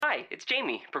Hi, it's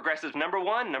Jamie, Progressive's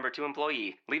 #1, #2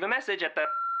 employee. Leave a message at the...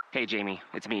 Hey, Jamie,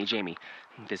 it's me, Jamie.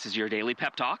 This is your daily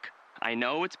pep talk. I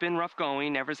know it's been rough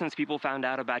going ever since people found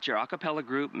out about your a cappella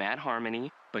group, Mad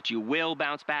Harmony, but you will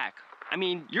bounce back. I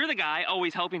mean, you're the guy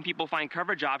always helping people find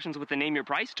coverage options with the Name Your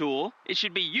Price tool. It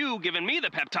should be you giving me the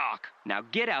pep talk. Now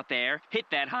get out there, hit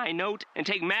that high note, and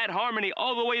take Mad Harmony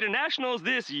all the way to nationals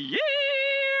this year!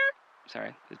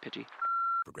 Sorry, it's pitchy.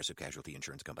 Progressive Casualty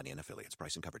Insurance Company and Affiliates.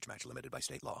 Price and coverage match limited by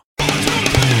state law.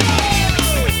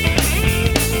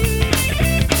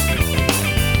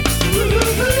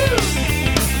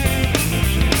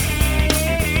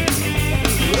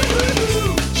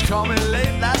 She called me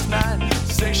late last night,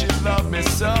 say she loved me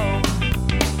so.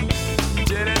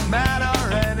 Didn't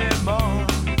matter anymore.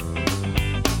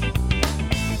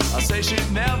 I say she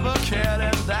never cared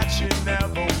and that she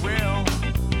never will.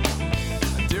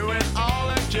 Do it all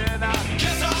again, I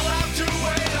guess I'll have to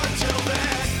wait until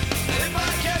then. And if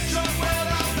I get drunk, well,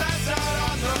 I'll pass out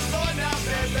on the floor now,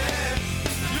 baby.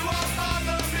 You won't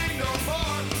bother me no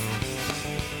more.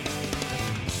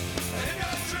 And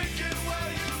if you're drinking,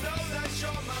 well, you know that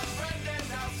you're my friend, and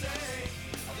I'll say,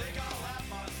 I think I'll have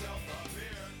myself a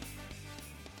beer.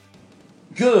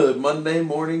 Good Monday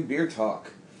morning beer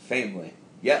talk, family.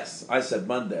 Yes, I said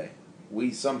Monday.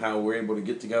 We somehow were able to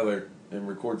get together and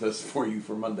record this for you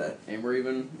for Monday. And we're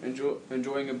even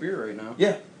enjoying a beer right now.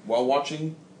 Yeah, while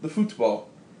watching the football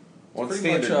on Pretty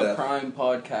standard much depth. prime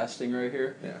podcasting right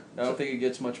here. Yeah. I don't think it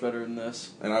gets much better than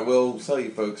this. And I will tell you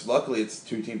folks, luckily it's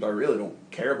two teams I really don't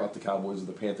care about, the Cowboys or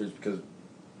the Panthers, because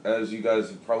as you guys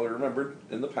have probably remembered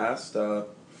in the past,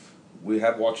 we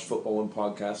have watched football and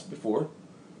podcasts before.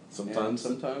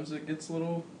 Sometimes it gets a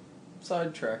little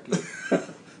sidetracked.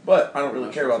 But I don't really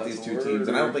Not care sure about if these that's two a teams, word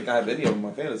and I don't or- think I have any of them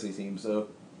on my fantasy team, so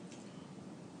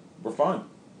we're fine.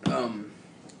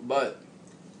 But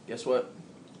guess what?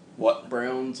 What?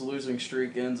 Browns losing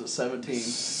streak ends at 17.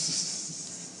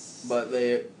 But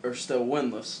they are still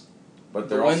winless. But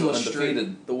they're also undefeated.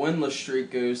 Streak, the winless streak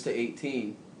goes to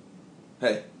 18.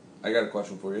 Hey, I got a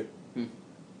question for you.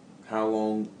 How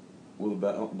long will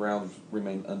the Browns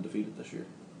remain undefeated this year?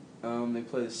 They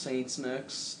play the Saints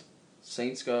next.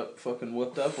 Saints got fucking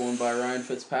whipped up on by Ryan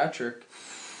Fitzpatrick.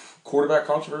 Quarterback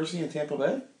controversy in Tampa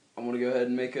Bay? I'm going to go ahead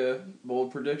and make a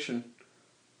bold prediction.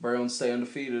 Browns stay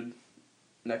undefeated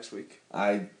next week.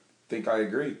 I think I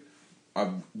agree.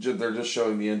 They're just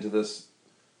showing the end to this.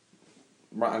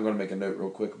 I'm going to make a note real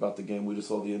quick about the game we just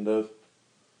saw the end of.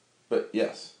 But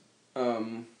yes.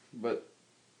 But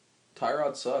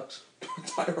Tyrod sucks.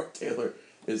 Tyrod Taylor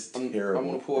is terrible. I'm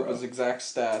going to pull up his exact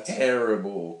stats.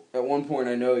 Terrible. At one point,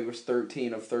 I know he was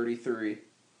 13 of 33.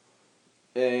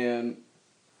 And,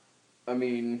 I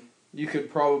mean, you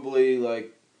could probably,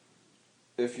 like,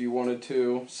 if you wanted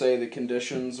to, say the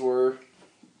conditions were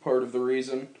part of the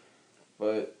reason.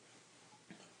 But,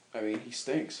 I mean, he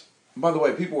stinks. By the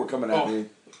way, people were coming at me.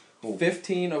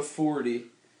 15 of 40,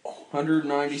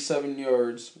 197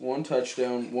 yards, 1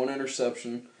 touchdown, 1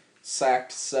 interception,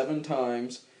 sacked 7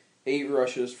 times, 8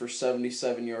 rushes for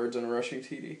 77 yards and a rushing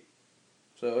TD.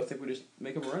 So I think we just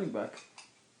make him a running back.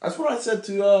 That's what I said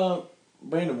to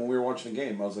Brandon when we were watching the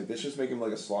game. I was like, they should just make him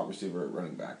like a slot receiver at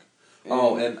running back.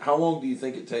 And how long do you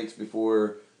think it takes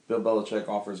before Bill Belichick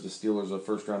offers the Steelers a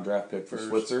first-round draft pick for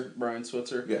Switzer? Brian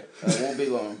Switzer? Yeah. It won't be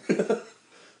long.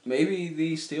 Maybe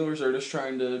the Steelers are just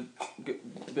trying to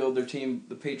build their team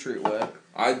the Patriot way.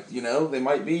 They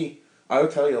might be. I would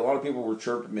tell you, a lot of people were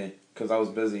chirping me because I was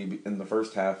busy in the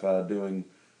first half doing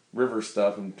river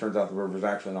stuff, and it turns out the river's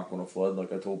actually not going to flood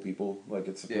like I told people like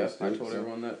it's supposed to. I told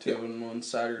everyone that too, and on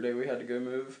Saturday we had to go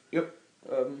move. Yep.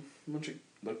 A bunch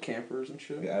of campers and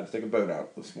shit. Yeah, I had to take a boat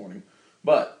out this morning.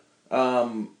 But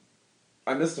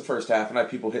I missed the first half, and I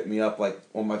had people hitting me up, like,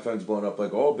 on my phone's blowing up,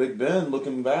 like, oh, Big Ben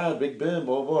looking bad, Big Ben,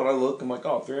 blah, blah, and I look, I'm like,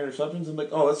 oh, 3 interceptions? I'm like,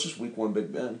 oh, that's just week 1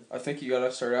 Big Ben. I think you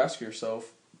gotta start asking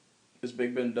yourself, is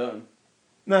Big Ben done?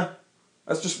 Nah,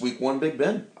 that's just week 1 Big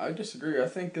Ben. I disagree. I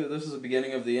think that this is the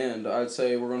beginning of the end. I'd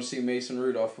say we're going to see Mason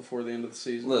Rudolph before the end of the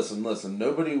season. Listen,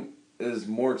 nobody is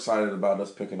more excited about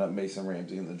us picking up Mason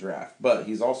Ramsey in the draft, but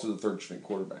he's also the third-string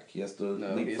quarterback. He has to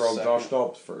leapfrog Josh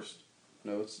Dobbs first.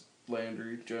 No, it's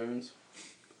Landry Jones.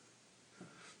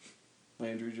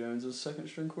 Landry Jones is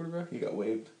second-string quarterback? He got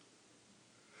waived.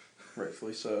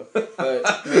 Rightfully so.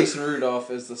 But Mason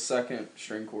Rudolph is the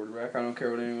second-string quarterback. I don't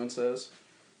care what anyone says.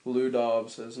 Lou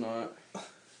Dobbs is not.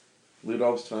 Lou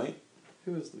Dobbs tonight?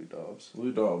 Who is Lou Dobbs?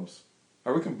 Lou Dobbs.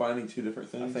 Are we combining 2 different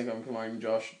things? I think I'm combining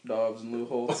Josh Dobbs and Lou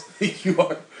Holtz. You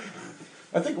are.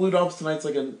 I think Lou Dobbs tonight's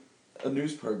like a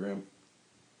news program.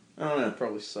 I don't know. It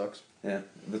probably sucks. Yeah.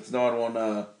 If it's not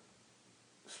on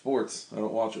sports, I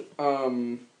don't watch it.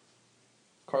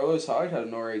 Carlos Hyde had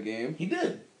an alright game. He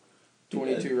did.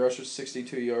 22 rushes,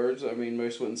 62 yards. I mean,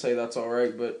 most wouldn't say that's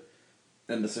alright, but...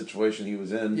 In the situation he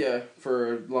was in. Yeah,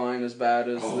 for a line as bad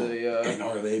as and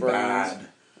are they Browns. bad?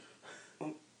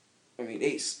 I mean,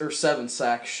 8 or 7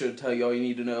 sacks should tell you all you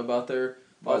need to know about their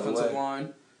By the offensive way,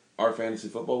 line. Our fantasy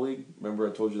football league, remember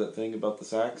I told you that thing about the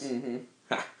sacks? Mm-hmm.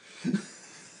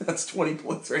 That's 20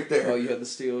 points right there. Oh, you had the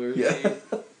Steelers. Yeah.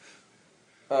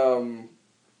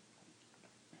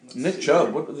 Nick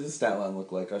Chubb, what does his stat line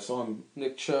look like? I saw him.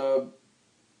 Nick Chubb,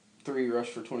 3 rush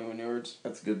for 21 yards.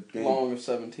 That's a good game. Long of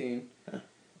 17.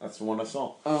 That's the one I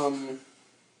saw.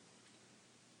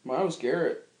 Myles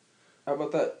Garrett. How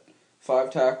about that?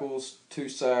 5 tackles, 2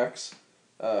 sacks,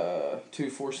 2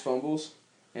 forced fumbles.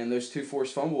 And those 2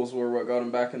 forced fumbles were what got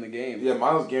him back in the game. Yeah,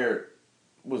 Myles Garrett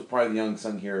was probably the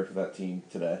unsung hero for that team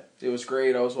today. It was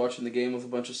great. I was watching the game with a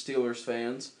bunch of Steelers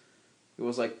fans. It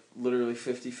was like literally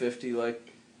 50-50,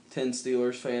 like 10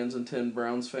 Steelers fans and 10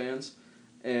 Browns fans.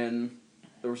 And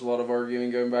there was a lot of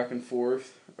arguing going back and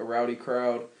forth, a rowdy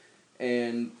crowd.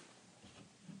 And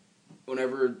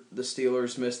whenever the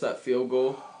Steelers missed that field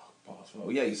goal...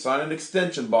 Boswell. Yeah, you sign an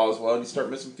extension, Boswell, and you start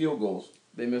missing field goals.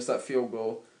 They missed that field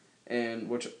goal, and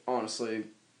which, honestly,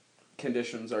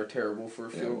 conditions are terrible for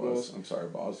field goals. I'm sorry,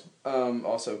 Bos.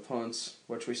 Also punts,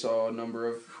 which we saw a number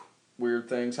of weird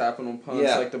things happen on punts.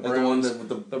 Yeah, like the the Browns, one that with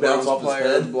the Browns bounce off his player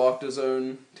head. blocked his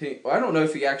own team. Well, I don't know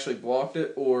if he actually blocked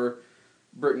it or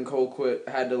Britton Colquitt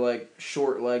had to like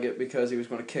short leg it because he was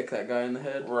going to kick that guy in the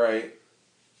head. Right.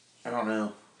 I don't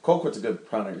know. Colquitt's a good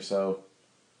punter, so.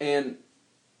 And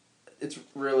it's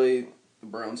really the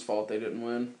Browns' fault they didn't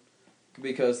win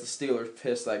because the Steelers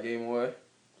pissed that game away.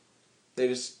 They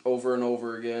just over and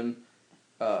over again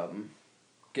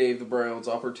gave the Browns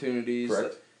opportunities.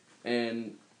 Correct.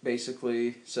 And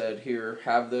basically said, here,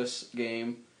 have this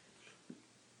game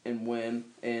and win,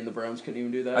 and the Browns couldn't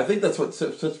even do that. I think that's what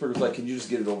Pittsburgh was like. Can you just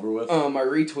get it over with? I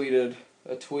retweeted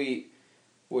a tweet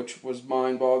which was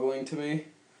mind-boggling to me.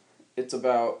 It's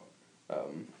about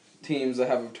teams that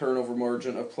have a turnover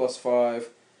margin of +5,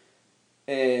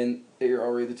 and here, I'll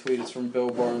read the tweet. It's from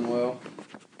Bill Barnwell.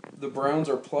 The Browns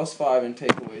are +5 in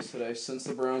takeaways today. Since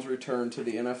the Browns returned to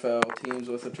the NFL, teams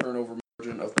with a turnover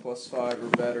margin of +5 or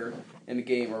better in a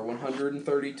game are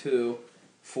 132,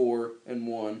 4, and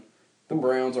 1. The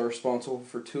Browns are responsible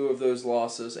for 2 of those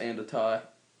losses and a tie.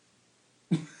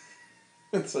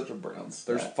 It's such a Browns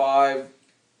stat.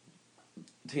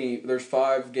 There's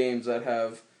 5 games that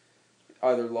have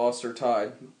either lost or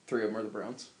tied. 3 of them are the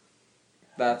Browns.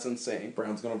 That's insane.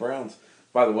 Browns gonna Browns.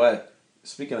 By the way,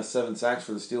 speaking of 7 sacks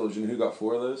for the Steelers, you know who got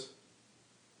 4 of those?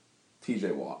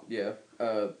 T.J. Watt. Yeah,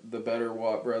 the better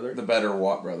Watt brother. The better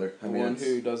Watt brother. The one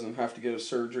who doesn't have to get a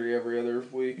surgery every other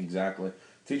week. Exactly.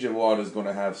 T.J. Watt is going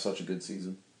to have such a good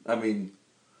season. You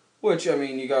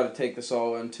got to take this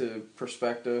all into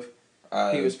perspective.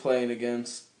 He was playing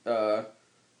against the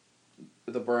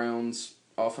Browns'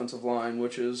 offensive line,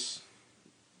 which is,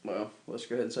 well, let's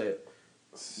go ahead and say it.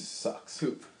 Sucks.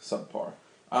 Poop. Subpar.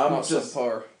 Not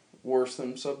subpar. Worse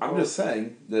than subpar. I'm just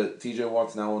saying that T.J.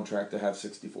 Watt's now on track to have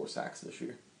 64 sacks this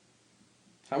year.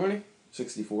 How many?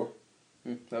 64.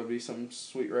 That would be some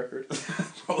sweet record.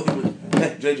 Probably would.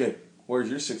 Hey, JJ, where's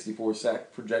your 64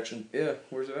 sack projection? Yeah,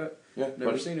 where's it at? Yeah,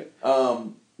 Never seen it.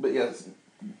 But yes,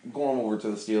 going over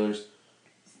to the Steelers,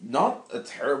 not a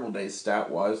terrible day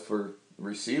stat-wise for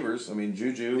receivers.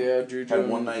 Juju, Juju had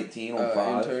 119 on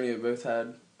 5. Antonio both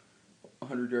had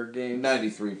 100-yard games.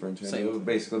 93 for Antonio, Same.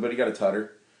 basically, but he got a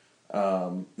tutter.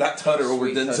 That tutter over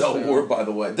Sweet Denzel touchdown. Ward, by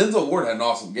the way. Denzel Ward had an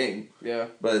awesome game. Yeah.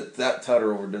 But that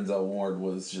tutter over Denzel Ward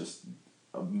was just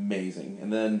amazing.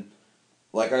 And then,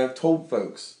 like I've told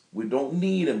folks, we don't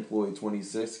need employee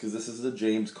 26 because this is the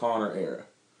James Conner era.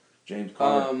 James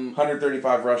Conner,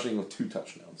 135 rushing with 2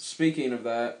 touchdowns. Speaking of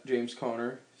that, James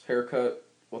Conner, his haircut,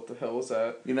 what the hell was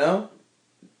that?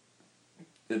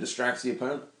 It distracts the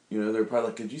opponent. They're probably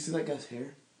like, did you see that guy's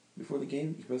hair before the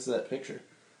game? You posted that picture.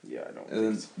 Yeah, I don't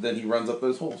And then he runs up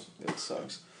those holes. It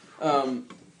sucks. And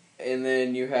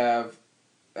then you have,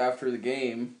 after the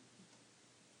game,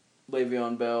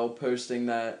 Le'Veon Bell posting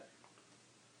this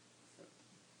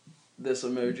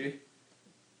emoji.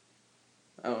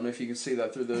 I don't know if you can see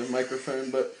that through the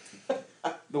microphone, but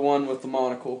the one with the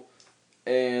monocle.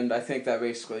 And I think that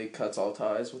basically cuts all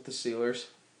ties with the Steelers.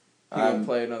 He won't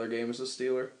play another game as a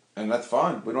Steeler. And that's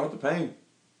fine. We don't have to pay him.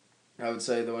 I would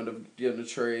say they'll end up getting a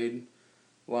trade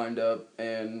lined up,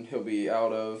 and he'll be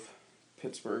out of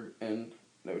Pittsburgh in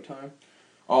no time.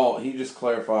 Oh, he just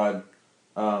clarified,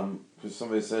 because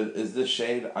somebody said, is this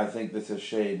shade? I think this is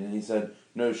shade. And he said,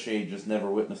 no shade, just never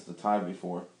witnessed a tie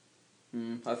before.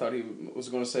 I thought he was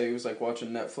going to say he was like watching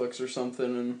Netflix or something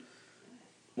and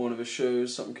one of his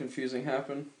shows, something confusing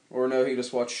happened. Or no, he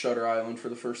just watched Shutter Island for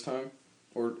the first time.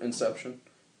 Or Inception.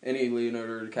 Any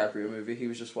Leonardo DiCaprio movie, he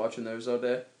was just watching those all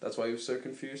day. That's why he was so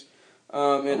confused.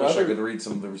 I wish I could read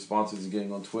some of the responses he's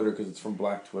getting on Twitter because it's from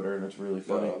Black Twitter and it's really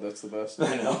funny. Oh, that's the best.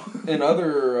 I know. In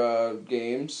other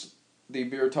games, the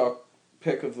Beer Talk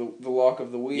pick of the lock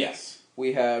of the week, Yes.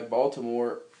 we had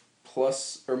Baltimore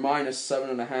plus or minus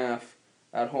 7.5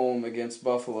 at home against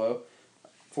Buffalo.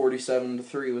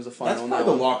 47-3 was the final. That's probably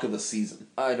the lock of the season.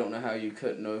 I don't know how you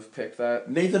couldn't have picked that.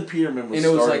 Nathan Peterman was And it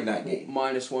was starting like that game.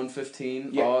 minus 115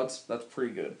 Yeah. odds. That's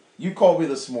pretty good. You called me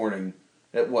this morning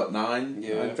at what, 9?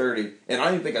 Yeah. 9:30. And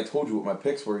I didn't think I told you what my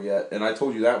picks were yet. And I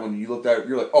told you that when you looked at it,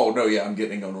 you're like, oh, no, yeah, I'm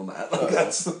getting on that. Like,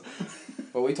 that's...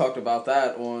 But we talked about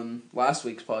that on last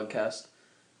week's podcast.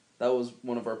 That was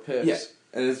one of our picks. Yeah.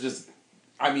 And it's just,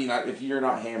 I mean, if you're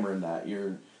not hammering that,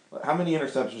 you're... How many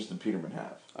interceptions did Peterman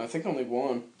have? I think only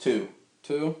one. 2.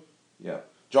 2? Yeah.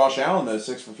 Josh Allen, though,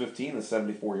 6 for 15 is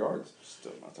 74 yards.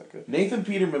 Still not that good. Nathan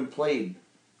Peterman played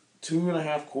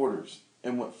 2.5 quarters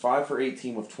and went 5 for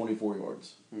 18 with 24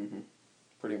 yards. Mm-hmm.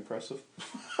 Pretty impressive.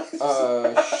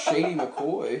 Shady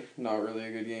McCoy, not really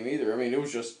a good game either. I mean, it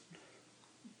was just...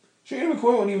 Shady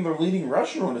McCoy wasn't even the leading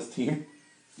rusher on his team.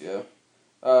 Yeah.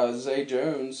 Zay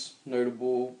Jones,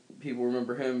 notable. People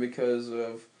remember him because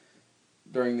of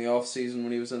during the off-season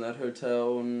when he was in that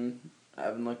hotel and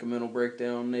having like a mental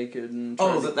breakdown naked and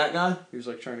Oh, is it that guy? he was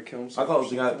like trying to kill himself. I thought it was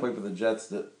the guy that played for the Jets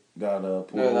that got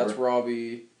pulled No, that's over.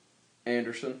 Robbie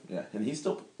Anderson. Yeah, and he's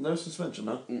still no suspension,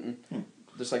 huh?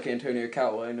 Just like Antonio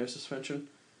Callaway, no suspension.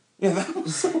 Yeah, that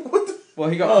was what the... Well,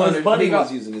 he got Oh, punished. his buddy he got,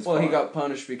 was using his Well, he car. got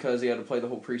punished because he had to play the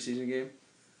whole preseason game.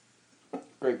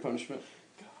 Great punishment.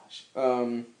 Gosh.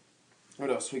 What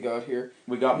else we got here?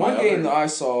 We got One my game other... that I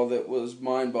saw that was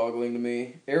mind-boggling to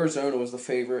me. Arizona was the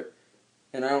favorite,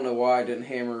 and I don't know why I didn't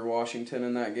hammer Washington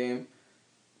in that game.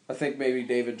 I think maybe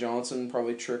David Johnson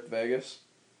probably tricked Vegas.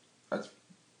 That's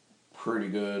pretty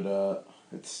good.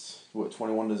 It's, what,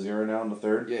 21-0 now in the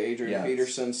third? Yeah, Adrian Yeah,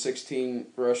 Peterson, 16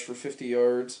 rush for 50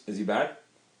 yards. Is he back?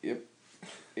 Yep.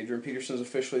 Adrian Peterson's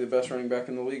officially the best running back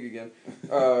in the league again.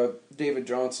 David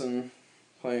Johnson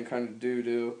playing kind of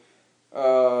doo-doo.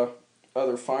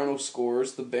 Other final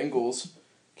scores, the Bengals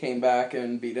came back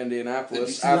and beat Indianapolis. Did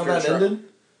you see how that ended?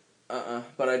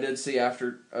 But I did see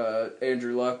after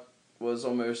Andrew Luck was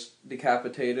almost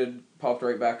decapitated, popped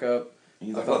right back up.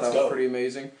 He's I like, thought let's that go. was pretty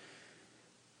amazing.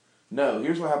 No,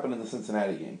 here's what happened in the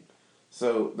Cincinnati game.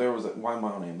 So there was why am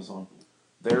I on Amazon?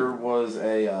 There was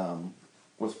a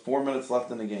with 4 minutes left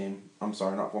in the game. I'm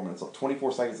sorry, not 4 minutes.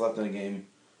 24 seconds left in the game.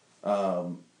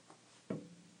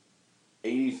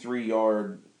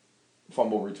 83-yard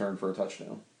fumble return for a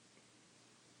touchdown.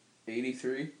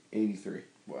 83? 83.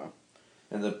 Wow.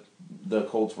 And the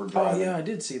Colts were driving. Oh, yeah, I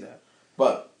did see that.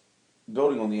 But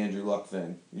building on the Andrew Luck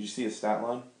thing, did you see his stat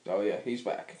line? Oh, yeah, he's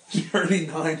back.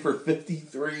 39 for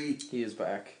 53 He is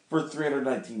back. for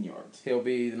 319 yards. He'll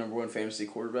be the number one fantasy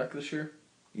quarterback this year.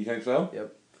 You think so?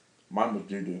 Yep. Mine was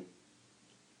doo-doo.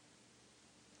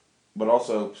 But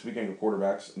also, speaking of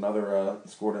quarterbacks, another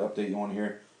score to update you on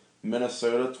here.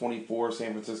 Minnesota 24,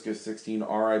 San Francisco 16.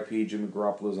 R.I.P. Jimmy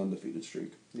Garoppolo's undefeated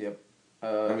streak. Yep.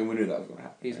 I mean, we knew that was going to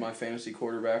happen. He's right? my fantasy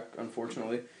quarterback,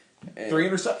 unfortunately. And 3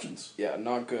 interceptions. Yeah,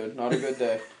 not good. Not a good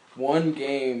day. One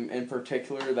game in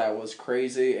particular that was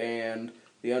crazy, and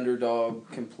the underdog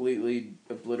completely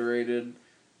obliterated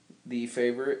the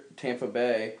favorite, Tampa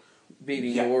Bay,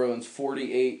 beating Yeah. New Orleans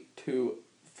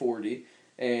 48-40.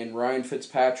 And Ryan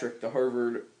Fitzpatrick, the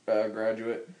Harvard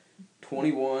graduate,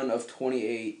 21 of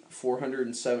 28,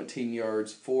 417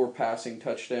 yards, 4 passing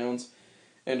touchdowns,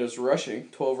 and is rushing,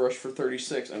 12 rush for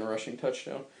 36 and a rushing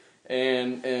touchdown.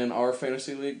 And in our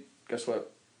fantasy league, guess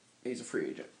what? He's a free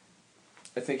agent.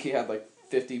 I think he had like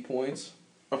 50 points.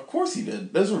 Of course he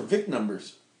did. Those were Vic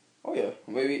numbers. Oh yeah,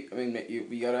 maybe. I mean,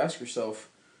 you got to ask yourself,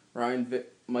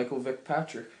 Michael Vic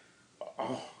Patrick.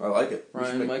 Oh, I like it. We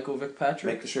should Michael Vic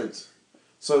Patrick. make the shirts.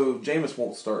 So Jameis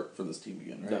won't start for this team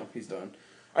again, right? No, he's done.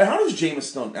 How does Jameis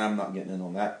still... I'm not getting in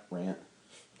on that rant.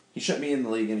 He shouldn't be in the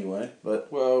league anyway,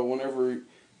 but... Well, whenever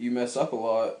you mess up a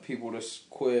lot, people just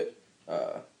quit.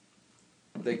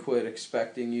 They quit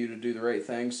expecting you to do the right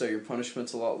thing, so your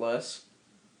punishment's a lot less.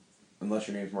 Unless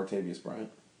your name's Martavius Bryant.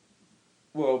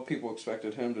 Well, people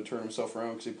expected him to turn himself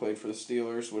around because he played for the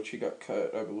Steelers, which he got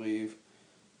cut, I believe,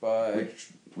 by...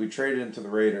 We traded him to the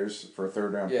Raiders for a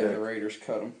third-round Yeah, pick. the Raiders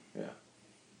cut him. Yeah.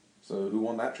 So who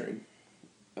won that trade?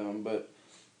 But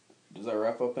does that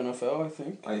wrap up NFL, I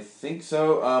think? I think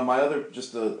so. My other, I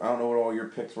don't know what all your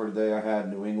picks were today. I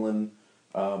had New England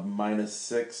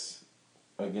 -6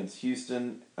 against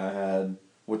Houston. I had,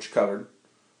 which covered.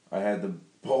 I had the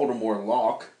Baltimore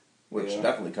lock, which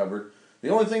definitely covered. The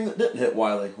only thing that didn't hit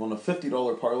Wiley on a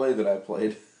 $50 parlay that I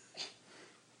played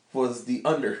was the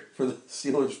under for the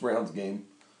Steelers-Browns game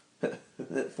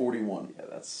at 41. Yeah,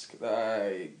 that's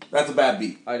a bad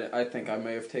beat. I think I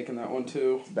may have taken that one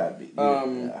too. It's a bad beat.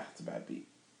 Yeah, it's a bad beat.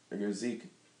 There goes Zeke.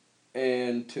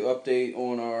 And to update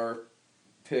on our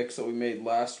picks that we made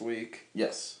last week,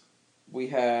 yes, we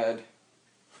had.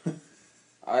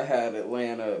 I had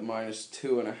Atlanta minus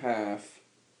 2.5,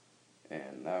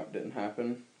 and that didn't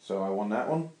happen. So I won that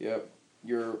one. Yep,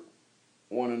 you're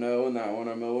 1-0 in that one.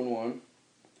 I'm 0-1.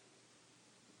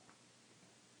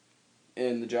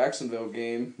 In the Jacksonville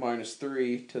game, minus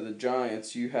 3 to the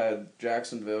Giants, you had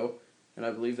Jacksonville, and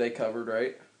I believe they covered,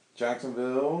 right?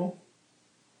 Jacksonville.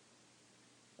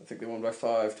 I think they won by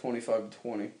 5,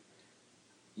 25-20.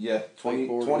 Yeah, 20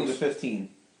 to 15.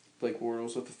 Blake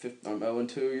Bortles with the 5th. I'm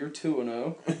 0-2. You're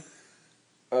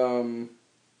 2-0.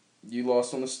 You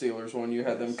lost on the Steelers one. You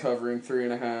had them covering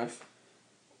 3.5.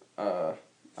 I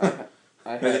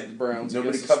had the Browns. Nobody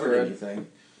against the covered spread. anything.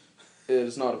 It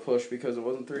is not a push because it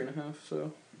wasn't 3.5.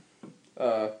 So,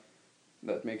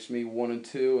 that makes me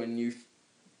 1-2, and you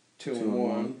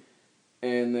 2-1.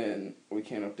 And then we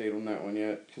can't update on that one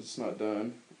yet because it's not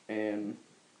done. And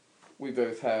we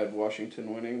both had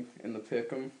Washington winning in the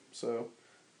pick'em, so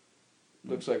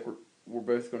looks like we're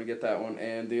both going to get that one.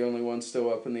 And the only one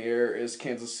still up in the air is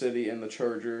Kansas City and the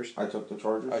Chargers. I took the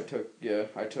Chargers. I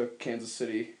took Kansas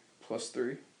City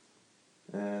 +3.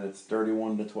 And it's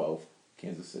 31-12,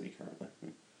 Kansas City currently.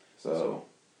 So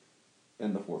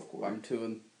in the fourth quarter. I'm 2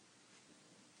 and.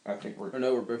 I think we're. Or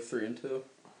no, we're both 3 and 2.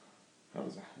 How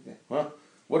was that? Okay. Well,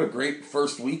 what a great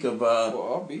first week of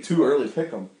I'll be too early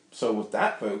pick'em. So with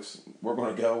that, folks, we're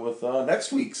going to go with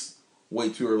next week's way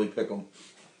too early pick'em.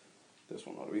 This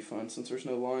one ought to be fun since there's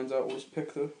no lines out. We'll just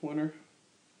pick the winner.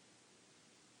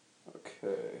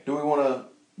 Okay. Do we want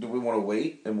to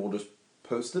wait and we'll just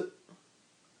post it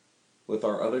with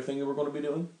our other thing that we're going to be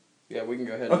doing? Yeah, we can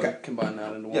go ahead and combine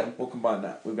that into one. Yeah, we'll combine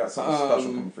that. We've got something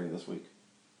special coming for you this week.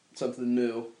 Something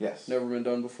new. Yes. Never been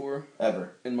done before.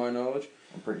 Ever. In my knowledge.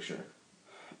 I'm pretty sure.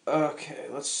 Okay,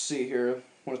 let's see here.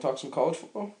 Want to talk some college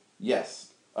football?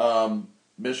 Yes.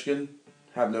 Michigan,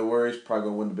 have no worries. Probably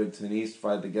going to win the Big Ten East. If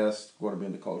I had to guess, going to be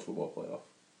in the college football playoff.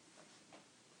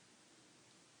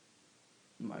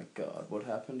 My God, what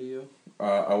happened to you?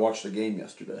 I watched the game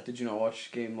yesterday. Did you not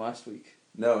watch the game last week?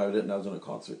 No, I didn't. I was in a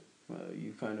concert.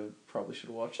 You kind of probably should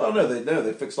have watched it. Oh no,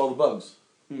 they fixed all the bugs.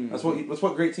 Mm-hmm. That's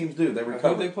what great teams do. They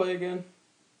recover. Who did they play again?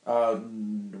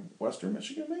 Western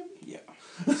Michigan, maybe.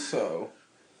 Yeah. So,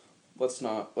 let's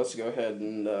go ahead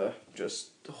and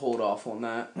just hold off on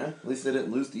that. Yeah, at least they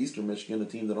didn't lose to Eastern Michigan, a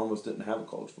team that almost didn't have a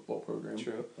college football program.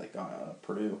 True. Like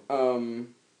Purdue.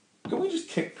 Can we just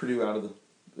kick Purdue out of the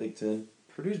Big Ten?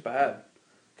 Purdue's bad.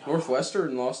 God.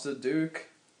 Northwestern lost to Duke.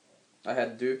 I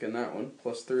had Duke in that one,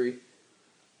 +3.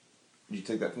 Did you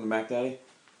take that from the Mac Daddy?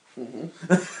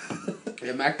 Mm-hmm.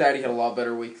 Yeah, Mac Daddy had a lot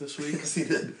better week this week. Yes, he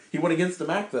did. He went against the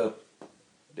Mac, though.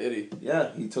 Did he?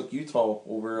 Yeah, he took Utah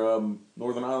over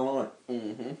Northern Illinois.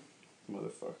 Mm-hmm.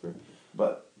 Motherfucker.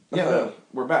 But, yeah,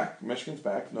 we're back. Michigan's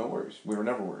back. No worries. We were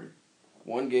never worried.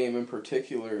 One game in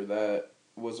particular that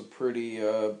was a pretty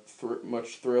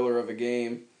much thriller of a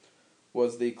game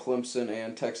was the Clemson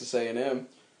and Texas A&M.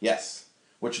 Yes.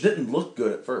 Which didn't look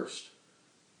good at first.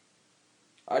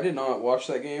 I did not watch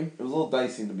that game. It was a little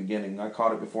dicey in the beginning. I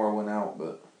caught it before I went out,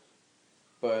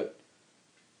 But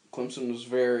Clemson was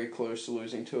very close to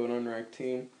losing to an unranked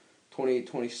team.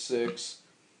 28-26.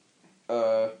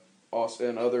 Also,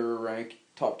 and other ranked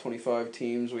top 25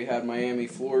 teams. We had Miami,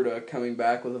 Florida coming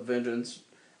back with a vengeance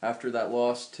after that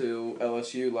loss to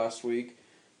LSU last week,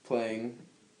 playing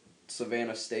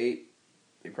Savannah State.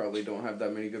 They probably don't have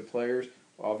that many good players.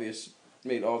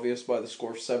 Made obvious by the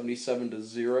score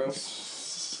 77-0.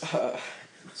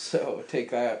 So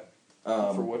take that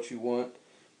for what you want.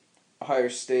 Ohio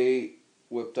State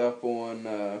whipped up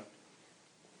on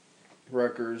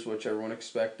Rutgers, which everyone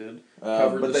expected.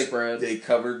 Covered the spread. They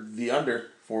covered the under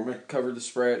for me. Covered the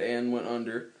spread and went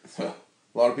under. A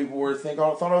lot of people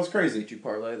thought I was crazy. Did you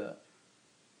parlay that?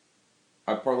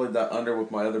 I parlayed that under with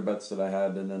my other bets that I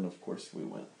had, and then of course we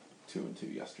went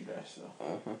 2-2 yesterday. So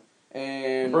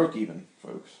and broke even,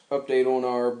 folks. Update on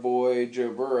our boy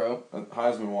Joe Burrow.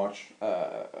 Heisman watch.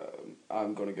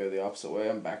 I'm going to go the opposite way.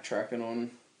 I'm backtracking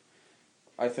on.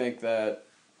 I think that,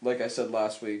 like I said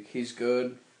last week, he's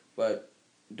good, but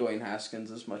Dwayne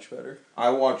Haskins is much better. I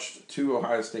watched 2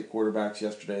 Ohio State quarterbacks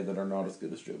yesterday that are not as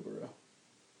good as Joe Burrow.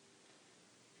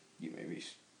 You may be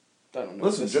I don't know.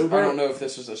 Listen, if Joe this, Burrow- I don't know if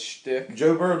this is a shtick.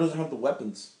 Joe Burrow doesn't have the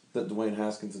weapons that Dwayne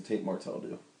Haskins and Tate Martell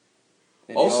do.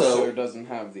 And Also- he also doesn't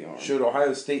have the arm. Should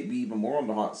Ohio State be even more on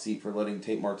the hot seat for letting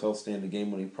Tate Martell stay in the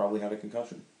game when he probably had a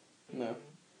concussion? No.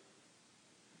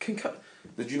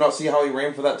 Did you not see how he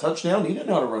ran for that touchdown? He didn't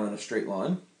know how to run in a straight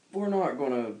line. We're not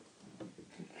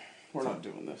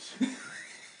doing this.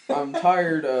 I'm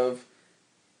tired of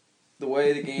the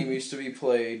way the game used to be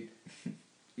played.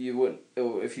 You would,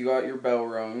 if you got your bell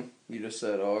rung, you just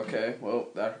said, "Oh, okay, well,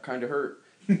 that kind of hurt.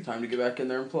 Time to get back in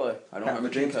there and play." I don't have a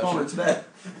James Conner concussion. today.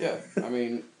 Yeah, I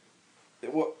mean,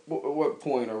 at what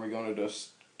point are we going to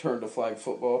just turn to flag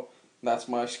football? That's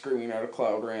my screaming out of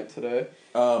cloud rant today.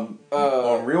 On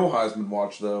real Heisman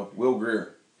watch though, Will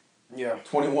Grier, Yeah,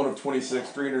 21 of 26,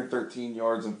 313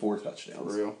 yards and 4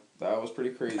 touchdowns. for real. That was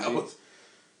pretty crazy.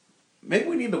 Maybe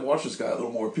we need to watch this guy a little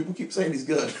more. People keep saying he's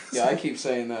good. Yeah, I keep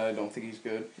saying that. I don't think he's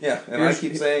good. Yeah, and I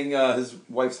keep saying his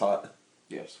wife's hot.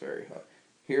 Yes, very hot.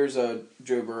 Here's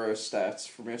Joe Burrow's stats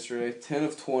from yesterday. 10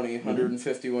 of 20,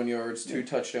 151 yards, 2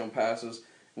 touchdown passes,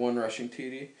 1 rushing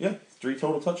TD. Yeah, 3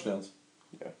 total touchdowns.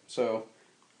 Yeah. So,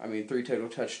 I mean, 3 total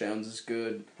touchdowns is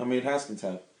good. How many did Haskins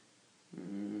have?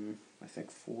 I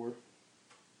think 4.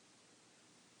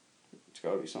 It's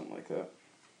got to be something like that.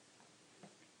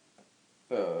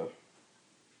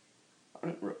 I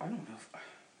don't know if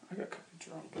I got kind of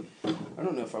drunk. I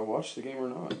don't know if I watched the game or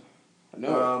not. I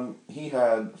know. He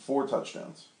had 4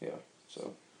 touchdowns. Yeah.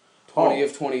 So 20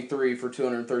 of 23 for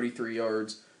 233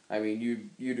 yards. I mean,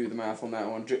 you do the math on that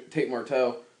one. Tate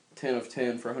Martell, 10 of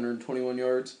 10 for 121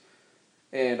 yards.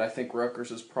 And I think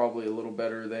Rutgers is probably a little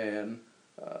better than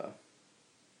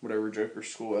whatever Joker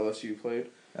school LSU played.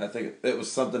 I think it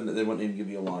was something that they wouldn't even give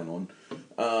you a line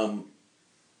on.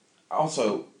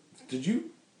 Also, did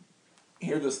you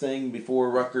hear this thing before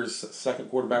Rutgers' second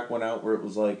quarterback went out where it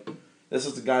was like, this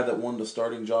is the guy that won the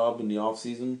starting job in the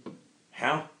offseason?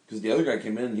 How? Because the other guy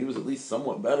came in and he was at least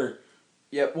somewhat better.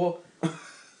 Yeah, well,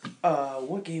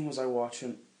 what game was I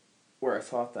watching where I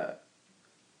thought that?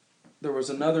 There was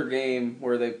another game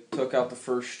where they took out the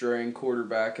first string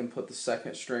quarterback and put the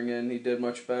second string in. He did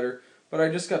much better. But I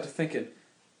just got to thinking,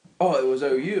 it was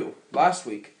OU last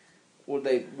week.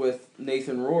 With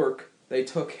Nathan Rourke, they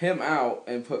took him out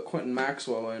and put Quentin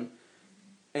Maxwell in.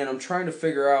 And I'm trying to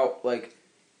figure out,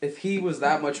 if he was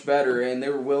that much better and they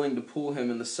were willing to pull him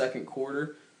in the second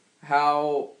quarter,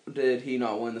 how did he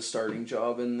not win the starting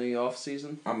job in the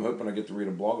offseason? I'm hoping I get to read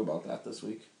a blog about that this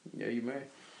week. Yeah, you may.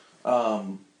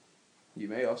 You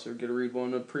may also get to read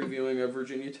one previewing a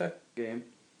Virginia Tech game.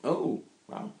 Oh,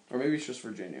 wow. Or maybe it's just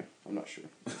Virginia. I'm not sure.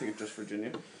 I think it's just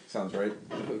Virginia. Sounds right.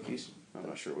 The Hokies. I'm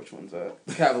not sure which one's that.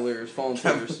 The Cavaliers.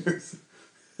 Volunteers. Cavaliers.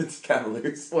 It's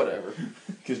Cavaliers. Whatever.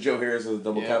 Because Joe Harris is a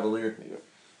double Cavalier.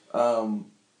 Yeah.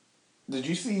 Did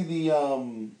you see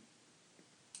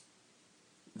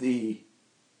the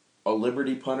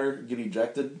Liberty punter get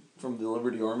ejected from the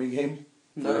Liberty Army game?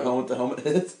 No. For helmet-to-helmet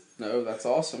hit? No, that's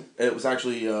awesome. It was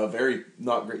actually a very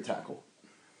not great tackle.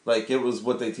 It was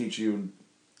what they teach you in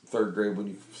 3rd grade when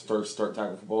you start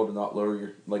tackling football to not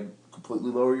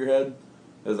completely lower your head.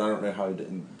 Because I don't know how he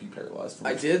didn't be paralyzed from it.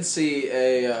 I did see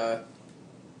in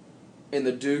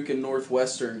the Duke and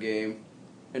Northwestern game,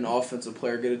 an offensive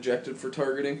player get ejected for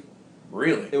targeting.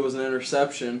 Really? It was an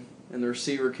interception, and the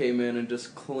receiver came in and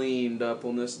just cleaned up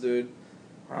on this dude.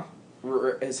 Wow.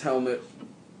 His helmet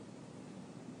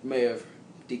may have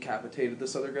decapitated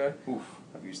this other guy. Oof.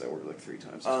 I've used that word 3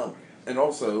 times. And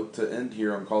also, to end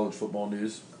here on college football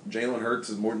news, Jalen Hurts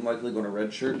is more than likely going to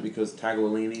redshirt because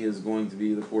Tagliolini is going to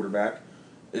be the quarterback.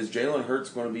 Is Jalen Hurts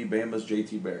going to be Bama's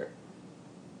JT Barrett?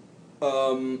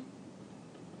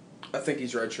 I think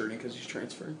he's redshirting because he's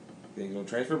transferring. He's going to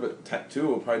transfer, but Tua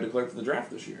will probably declare for the draft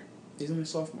this year. He's only a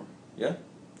sophomore. Yeah?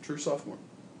 True sophomore.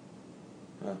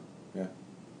 Yeah.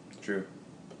 True.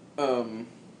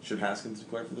 Should Haskins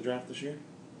declare for the draft this year?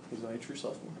 He's only a true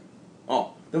sophomore.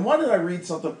 Oh, then why did I read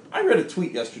something? I read a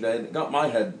tweet yesterday and it got my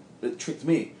head. It tricked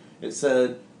me. It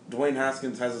said Dwayne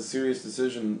Haskins has a serious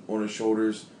decision on his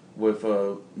shoulders with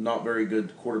a not very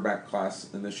good quarterback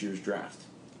class in this year's draft.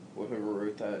 Whoever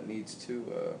wrote that needs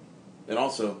to... And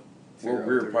also, Figure out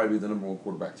we're their- probably the number 1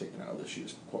 quarterback taken out of this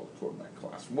year's quarterback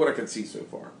class. From what I can see so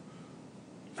far.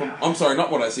 I'm sorry,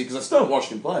 not what I see, because I still haven't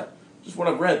watched him play. Just what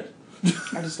I've read.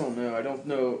 I just don't know. I don't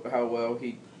know how well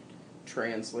he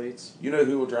translates. You know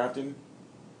who will draft him?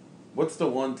 What's the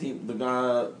one team? The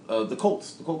guy, the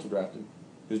Colts. The Colts will draft him.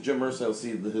 Because Jim Irsay will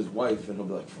see his wife and he'll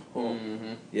be like, "Oh,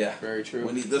 yeah, Very true.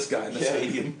 We need this guy in the Yeah.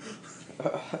 stadium."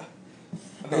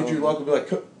 Andrew Luck will be like,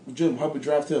 "Jim, how'd we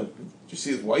draft him? Did you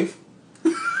see his wife?"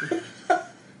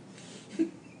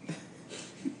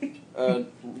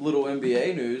 little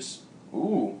NBA news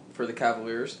Ooh. for the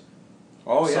Cavaliers.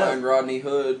 Oh, yeah. Signed Rodney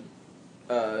Hood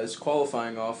his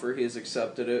qualifying offer. He has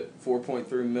accepted it.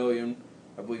 $4.3 million.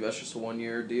 I believe that's just a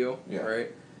 1-year deal,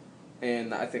 right?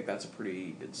 And I think that's a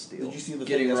pretty good steal. Did you see the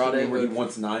Getting thing yesterday Rodney where he Hood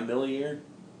wants $9 million a year?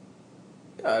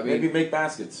 Yeah, I mean, Maybe make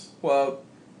baskets. Well,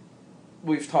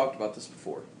 we've talked about this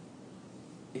before.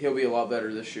 He'll be a lot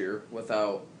better this year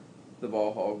without the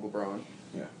ball hog LeBron.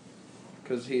 Yeah.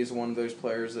 Because he's one of those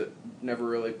players that never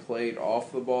really played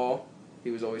off the ball.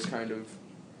 He was always kind of,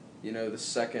 the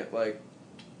second,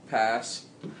 pass,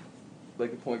 the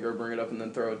point guard bring it up and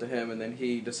then throw it to him, and then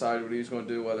he decided what he was going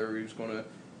to do, whether he was going to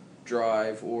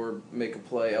drive or make a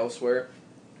play elsewhere.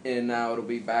 And now it'll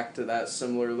be back to that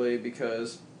similarly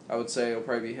because I would say it'll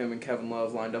probably be him and Kevin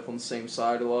Love lined up on the same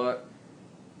side a lot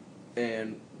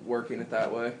and working it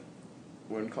that way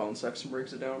when Colin Sexton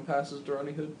breaks it down and passes to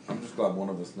Rodney Hood. I'm just glad one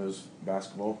of us knows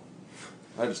basketball.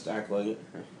 I just act like it.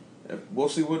 We'll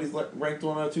see what he's ranked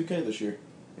on 2K this year.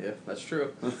 Yeah, that's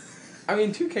true. I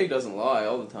mean, 2K doesn't lie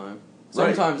all the time.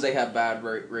 Sometimes they have bad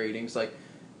ratings. Like,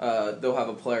 they'll have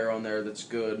a player on there that's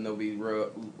good and they'll be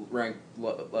ranked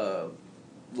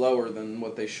lower than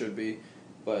what they should be.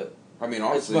 But I mean,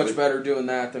 it's honestly, much better doing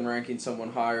that than ranking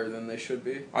someone higher than they should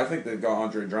be. I think they've got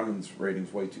Andre Drummond's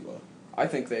ratings way too low. I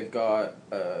think they've got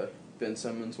Ben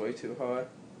Simmons way too high.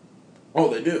 Oh,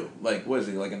 they do. Like, what is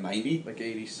he, like a 90? Like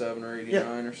 87 or 89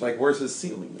 or something. Like, where's his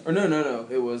ceiling? Or no.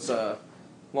 It was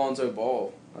Lonzo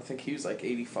Ball. I think he was like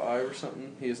 85 or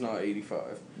something. He is not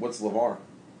 85. What's LeVar?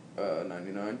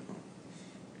 99.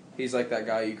 He's like that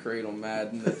guy you create on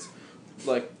Madden that's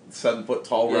like 7 foot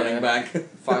tall running back.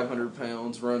 500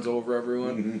 pounds, runs over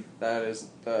everyone. Mm-hmm. That is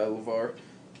LeVar.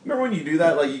 Remember when you do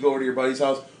that? Like, you go over to your buddy's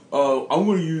house. Oh, I'm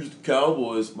going to use the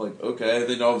Cowboys. I'm like, okay.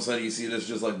 Then all of a sudden you see this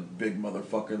just like big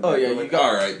motherfucker. Oh, yeah. Like,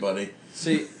 all right, buddy.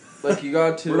 See, like you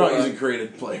got to... We're not using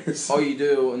created players. All you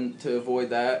do and to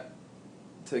avoid that,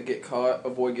 to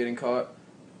avoid getting caught,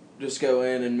 just go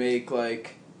in and make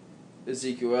like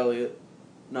Ezekiel Elliott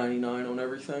 99 on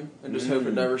everything and just hope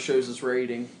it never shows his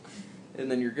rating, and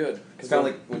then you're good. It's kind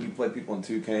of like when you play people in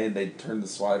 2K and they turn the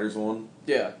sliders on.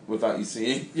 Yeah. Without you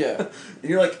seeing. Yeah. And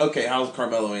you're like, okay, how's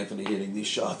Carmelo Anthony hitting these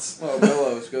shots? Well,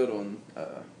 Melo was good on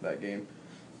that game,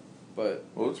 but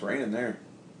it's raining there.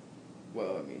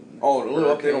 Well, I mean. Oh, a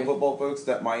little update on football, folks.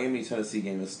 That Miami-Tennessee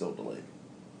game is still delayed.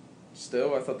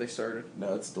 Still? I thought they started.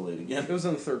 No, it's delayed again. It was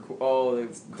in the third quarter. Oh,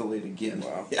 it's delayed again.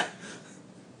 Wow. Yeah.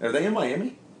 Are they in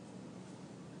Miami?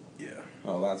 Yeah.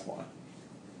 Oh, that's why.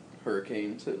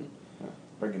 Hurricanes hitting. Yeah,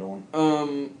 bring it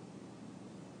on.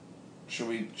 Should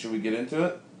we get into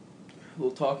it? A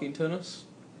little talking tennis?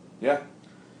 Yeah.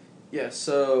 Yeah,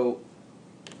 so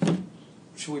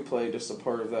should we play just a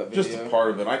part of that video? Just a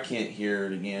part of it. I can't hear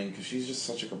it again because she's just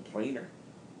such a complainer.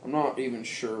 I'm not even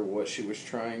sure what she was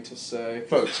trying to say.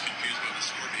 Folks.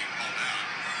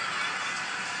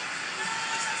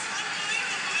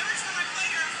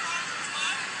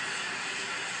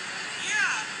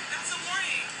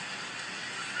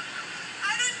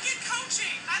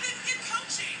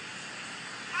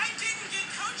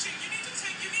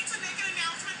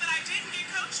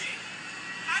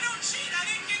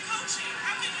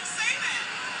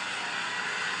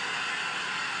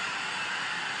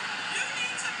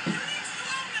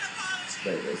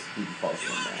 There it is. You can pause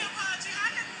on that.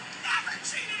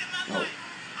 Oh.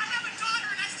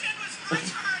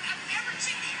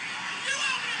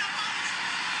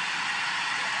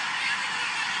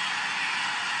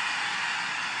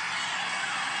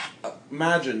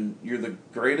 Imagine you're the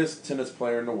greatest tennis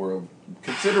player in the world,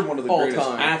 considered one of the greatest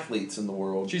athletes in the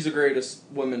world. She's the greatest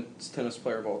women's tennis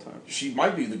player of all time. She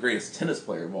might be the greatest tennis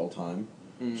player of all time.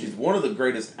 She's one of the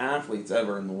greatest athletes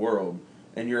ever in the world.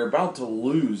 And you're about to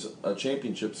lose a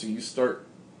championship, so you start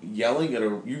yelling at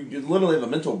her. You literally have a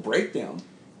mental breakdown.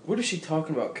 What is she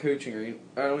talking about coaching?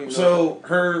 I don't even know. So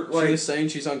her she's saying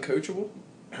she's uncoachable?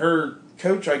 Her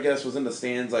coach, I guess, was in the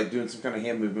stands like doing some kind of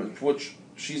hand movement, which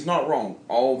she's not wrong.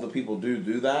 All of the people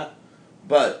do that.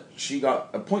 But she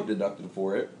got a point deducted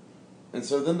for it. And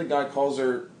so then the guy calls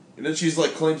her, and then she's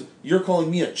like, claims, you're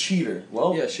calling me a cheater.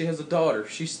 Well, yeah, she has a daughter.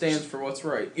 She stands for what's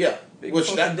right. Yeah.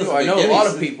 Which that doesn't I know make a lot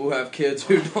sense. of people who have kids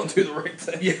who don't do the right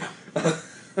thing. Yeah.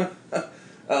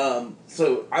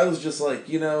 So I was just like,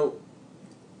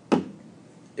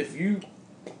 if you...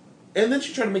 And then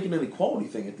she tried to make it an equality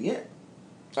thing at the end.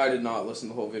 I did not listen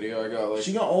to the whole video. I got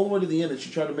She got all the way to the end and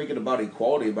she tried to make it about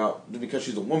equality because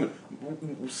she's a woman.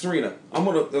 Serena,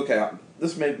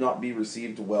 this may not be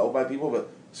received well by people, but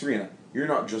Serena, you're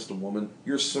not just a woman.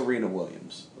 You're Serena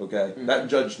Williams, okay? Mm-hmm. That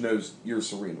judge knows you're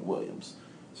Serena Williams.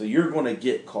 So you're going to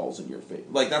get calls in your face.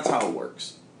 Like, that's how it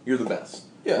works. You're the best.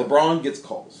 Yeah. LeBron gets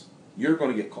calls. You're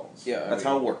going to get calls. Yeah, That's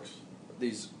how it works.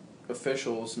 These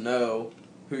officials know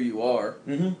who you are.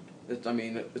 Mm-hmm.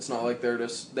 It's not like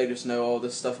they just know all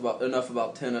this stuff enough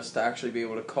about tennis to actually be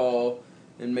able to call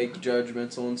and make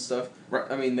judgments on stuff. Right.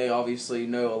 I mean, they obviously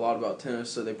know a lot about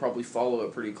tennis, so they probably follow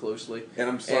it pretty closely. And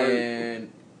I'm sorry.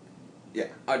 And yeah,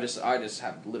 I just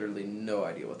have literally no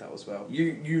idea what that was about.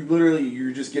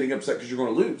 You're just getting upset because you're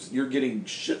going to lose. You're getting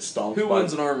shit stomped. Who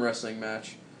wins an arm wrestling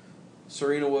match?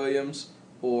 Serena Williams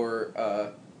or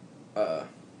let's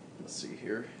see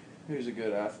here, who's a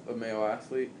good a male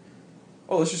athlete?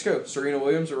 Oh, let's just go. Serena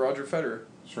Williams or Roger Federer?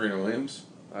 Serena Williams.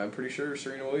 I'm pretty sure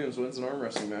Serena Williams wins an arm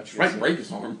wrestling match. She might break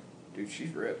his arm. Dude,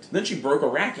 she's ripped. Then she broke a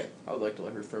racket. I would like to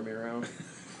let her throw me around.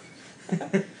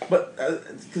 But,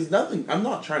 because I'm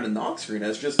not trying to knock Serena,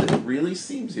 it's just it really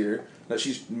seems here that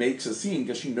she makes a scene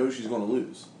because she knows she's going to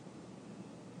lose.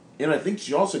 And I think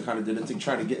she also kind of did it to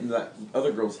try to get into that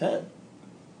other girl's head.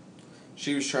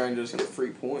 She was trying to just get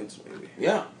free points, maybe.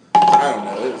 Yeah. I don't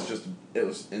know, it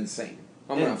was insane.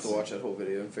 I'm going to have to watch that whole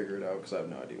video and figure it out because I have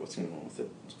no idea what's going on with it.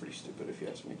 It's pretty stupid if you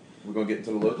ask me. We're going to get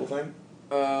into the local thing?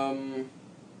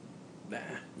 Nah.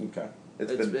 Okay.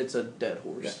 It's a dead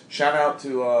horse. Yeah. Shout out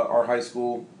to our high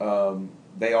school.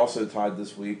 They also tied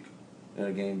this week in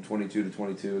a game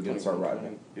 22-22 against our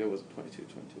rival. Yeah, it was 22-22.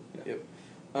 Yeah. Yep.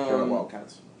 Charlotte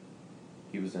Wildcats.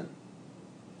 He was in.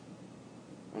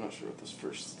 I'm not sure what this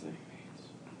first thing means.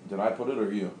 Did I put it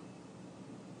or you?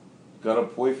 Got a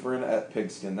boyfriend at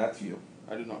Pigskin. That's you.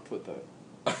 I did not put that.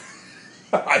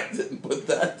 I didn't put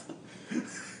that.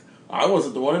 I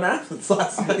wasn't the one in Athens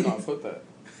last I night. did not put that.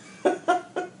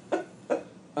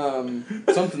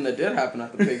 Something that did happen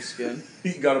at the Pigskin.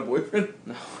 You got a boyfriend?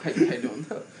 No, I don't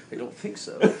know. I don't think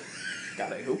so.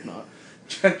 God, I hope not.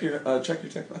 Check your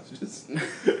text messages.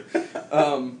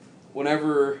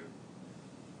 Whenever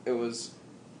it was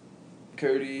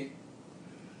Cody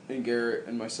and Garrett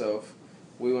and myself,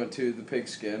 we went to the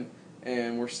Pigskin,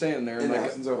 and we're standing there In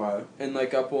Athens, Ohio. and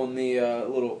like up on the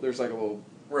there's like a little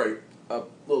Right.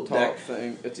 little top Deck.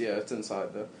 thing. It's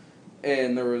inside though.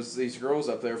 And there was these girls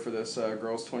up there for this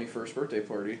girl's 21st birthday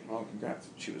party. Oh, congrats.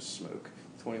 She was Smoke,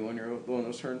 21-year-old, the one that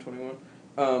was turned 21.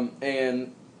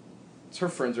 And her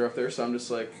friends are up there, so I'm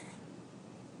just like,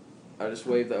 I just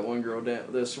waved that one girl down.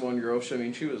 This one girl, I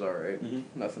mean, she was alright.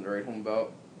 Mm-hmm. Nothing to write home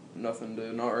about. Nothing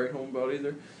to not write home about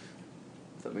either.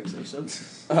 If that makes any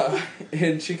sense.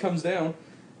 And she comes down,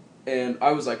 and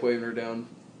I was like waving her down,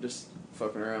 just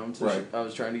fucking around. So right. I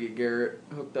was trying to get Garrett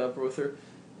hooked up with her.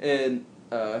 And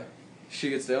she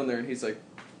gets down there, and he's like,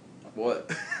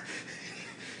 what?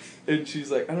 And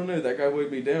she's like, I don't know, that guy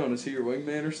waved me down. Is he your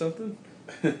wingman or something?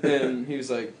 And he was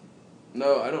like,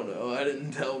 no, I don't know. I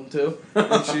didn't tell him to.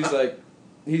 And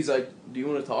he's like, do you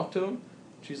want to talk to him?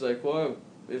 She's like, well,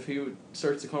 if he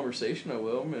starts the conversation, I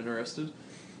will. I'm interested.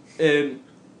 And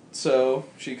so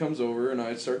she comes over, and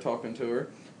I start talking to her,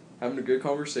 having a good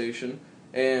conversation.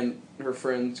 And her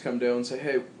friends come down and say,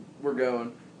 hey, we're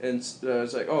going. And it's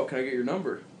like, oh, can I get your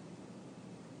number?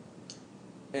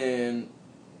 And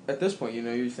at this point,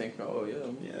 you think, oh, yeah.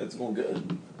 Yeah, it's going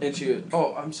good. And she goes,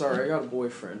 oh, I'm sorry, I got a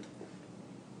boyfriend.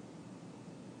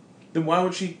 Then why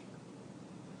would she...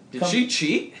 Did she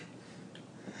cheat?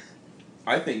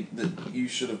 I think that you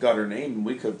should have got her name, and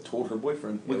we could have told her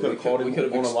boyfriend. We could have called him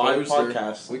have on a live exposed her.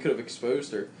 podcast. We could have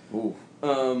exposed her. Ooh.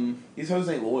 These hoes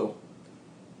ain't loyal.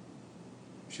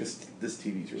 This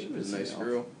TV's really She was a pissing nice me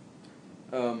girl.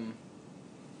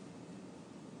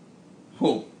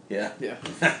 Oh, yeah. Yeah.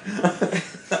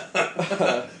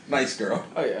 Nice girl.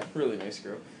 Oh, yeah, really nice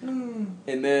girl.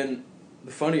 And then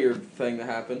the funnier thing that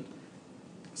happened,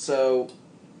 so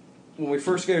when we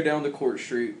first go down to Court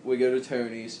Street, we go to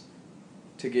Tony's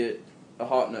to get a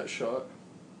hot nut shot.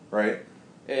 Right.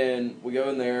 And we go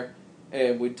in there,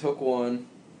 and we took one,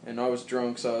 and I was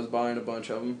drunk, so I was buying a bunch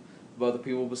of them. But the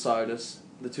people beside us,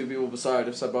 the two people beside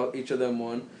us, I bought each of them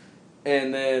one.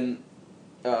 And then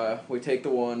we take the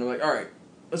one, I'm like, all right,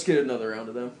 let's get another round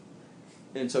of them.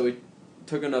 And so we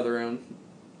took another round,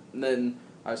 and then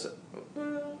I said,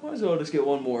 well, might as well just get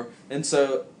one more. And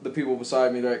so the people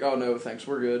beside me, they're like, oh, no, thanks,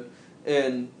 we're good.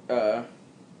 And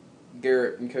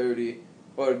Garrett and Cody,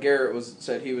 well, Garrett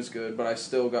said he was good, but I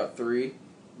still got 3.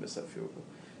 Missed that field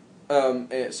goal.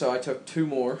 And so I took 2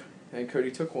 more, and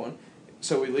Cody took 1.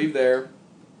 So we leave there,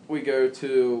 we go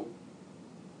to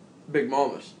Big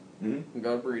Mama's, and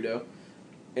got a burrito.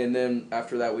 And then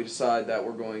after that, we decide that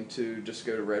we're going to just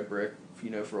go to Red Brick,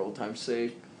 for old time's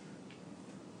sake.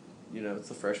 It's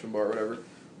the freshman bar or whatever.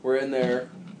 We're in there.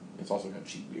 It's also got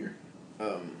cheap beer.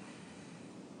 Where's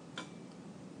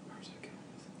that going?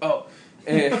 Oh,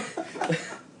 and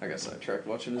I got got sidetracked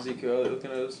watching Ezekiel Elliott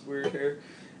looking at his weird hair.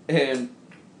 And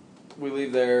we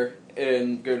leave there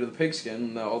and go to the pigskin,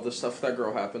 and all this stuff with that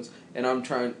girl happens. And I'm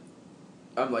trying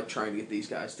to get these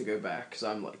guys to go back because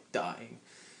I'm, like, dying.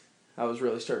 I was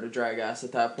really starting to drag ass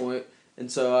at that point.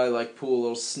 And so I, like, pull a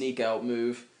little sneak out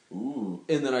move. Ooh.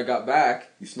 And then I got back.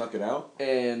 You snuck it out?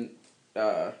 And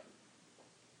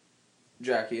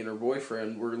Jackie and her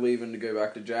boyfriend were leaving to go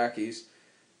back to Jackie's.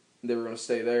 They were going to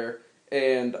stay there.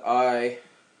 And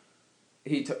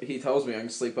he tells me I can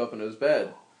sleep up in his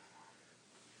bed.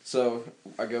 So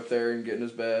I go up there and get in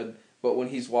his bed. But when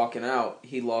he's walking out,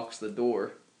 he locks the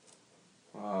door.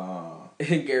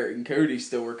 And Garrett and Cody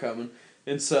still were coming.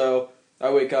 And so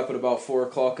I wake up at about 4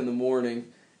 o'clock in the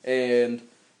morning, and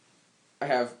I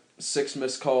have 6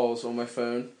 missed calls on my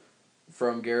phone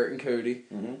from Garrett and Cody.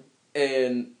 Mm-hmm.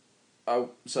 And I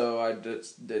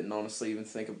just didn't honestly even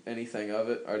think of anything of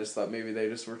it. I just thought maybe they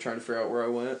just were trying to figure out where I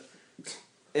went.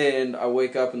 And I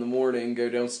wake up in the morning, go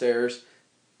downstairs,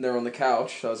 and they're on the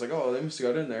couch. So I was like, oh, they must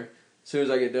have got in there. As soon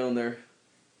as I get down there,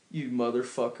 you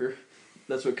motherfucker.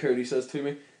 That's what Cody says to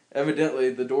me. Evidently,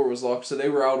 the door was locked, so they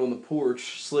were out on the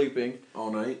porch sleeping.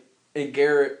 All night? And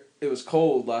Garrett, it was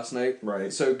cold last night.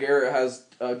 Right. So Garrett has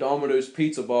a Domino's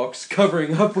pizza box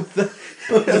covering up with the...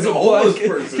 As a homeless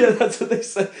person. Yeah, that's what they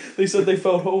said. They said they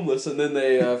felt homeless, and then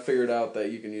they figured out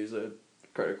that you can use a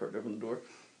credit card to open the door.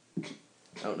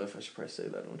 I don't know if I should probably say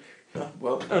that on here.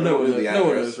 Well, I don't know no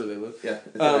one knows where they live. Yeah,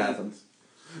 it's in Athens.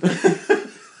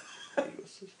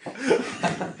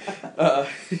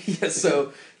 Yeah,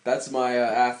 so that's my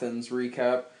Athens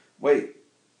recap. Wait,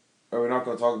 are we not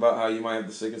going to talk about how you might have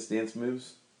the sickest dance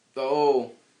moves?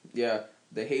 Oh, yeah,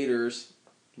 the haters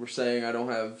were saying I don't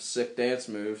have sick dance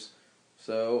moves.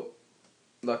 So,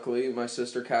 luckily, my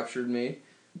sister captured me,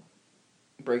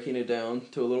 breaking it down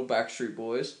to a little Backstreet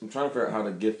Boys. I'm trying to figure out how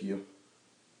to GIF you.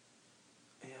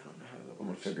 Yeah, I don't know how that I'm going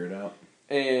works. to figure it out.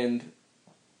 And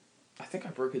I think I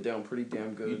broke it down pretty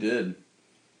damn good. You did.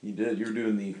 You did. You were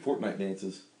doing the Fortnite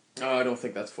dances. Oh, I don't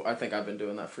think that's... I think I've been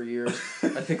doing that for years.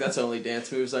 I think that's the only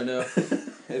dance moves I know.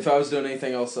 If I was doing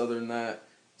anything else other than that...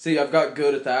 See, I've got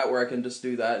good at that, where I can just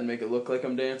do that and make it look like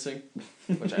I'm dancing.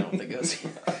 Which I don't think is.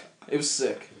 It was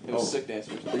sick. It was sick dance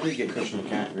moves. They did get Christian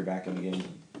McCaffrey back in the game.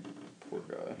 Poor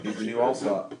guy. He's the new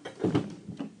all-star.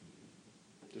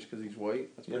 Just because he's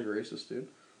white? That's pretty racist, dude.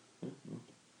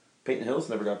 Peyton Hillis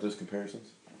never got those comparisons.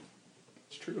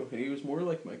 It's true. He was more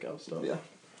like Mike Alstott. Yeah.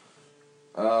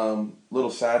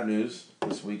 Little sad news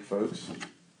this week, folks.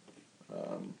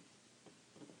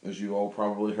 As you all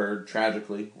probably heard,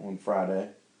 tragically, on Friday,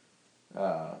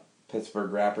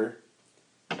 Pittsburgh rapper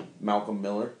Malcolm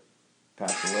Miller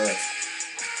passed away.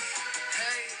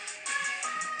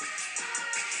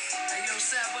 Hey, yo,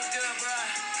 Sap, what's good, bro?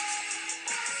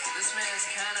 This man's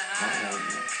kinda high.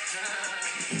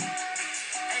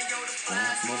 Hey, yo, the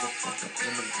flies motherfucker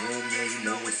in the room, yeah, you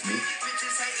know it's me.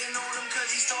 Bitches hating on him 'cause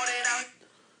he started out.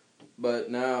 But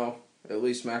now, at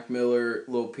least Mac Miller,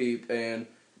 Lil Peep, and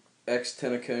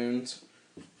ex-Tennacoons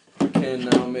can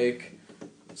now make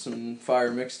some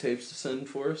fire mixtapes to send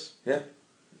for us. Yeah,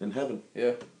 in heaven.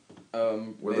 Yeah.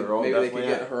 Where maybe they're all maybe they definitely could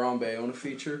get at. Harambe on a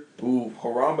feature. Ooh,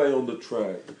 Harambe on the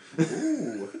track.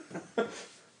 Ooh. Uh,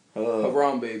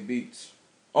 Harambe beats.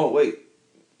 oh wait,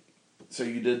 so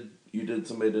you did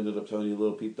somebody ended up telling you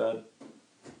Lil Peep died?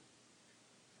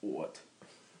 What?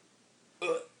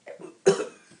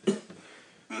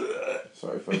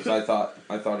 Sorry, folks. I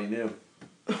thought he knew.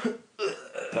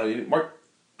 Thought he knew. Mark,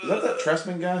 is that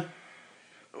Tressman guy?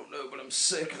 I don't know, but I'm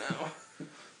sick now.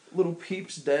 Little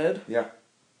Peep's dead? Yeah,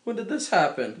 When did this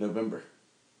happen? November.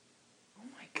 Oh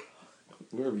my god.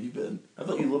 Where have you been? I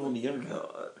thought you lived on the internet.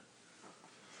 God.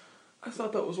 I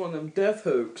thought that was one of them death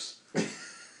hoax.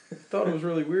 Thought it was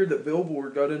really weird that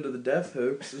Billboard got into the death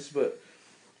hoaxes, but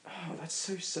oh, that's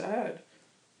so sad.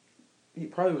 He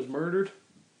probably was murdered.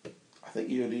 I think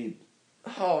you OD'd.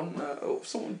 Oh no!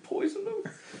 Someone poisoned him.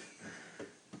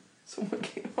 Someone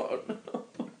came. Oh no!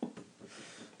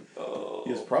 Oh.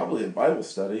 He was probably in Bible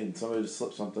study and somebody just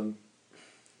slipped something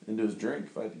into his drink,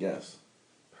 if I had to guess.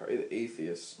 Probably the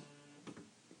atheists.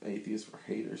 Atheists were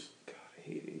haters. God, I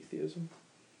hate atheism.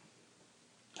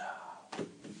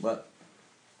 But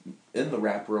in the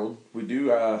rap world, we do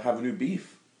have a new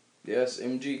beef. Yes,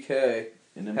 MGK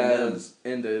And Eminem. has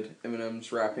ended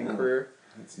Eminem's rapping career.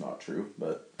 It's not true,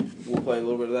 but We'll play a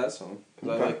little bit of that song because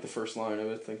Okay. I like the first line of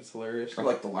it. I think it's hilarious. I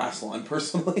like the last line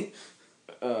personally.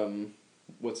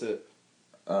 What's it?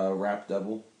 Rap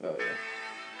Devil, Oh yeah.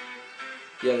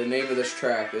 Yeah, the name of this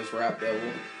track is Rap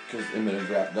Devil. because Eminem's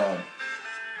Rap God.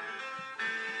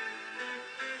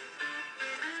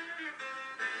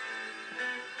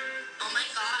 Oh my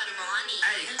god, Ronnie.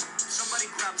 Hey,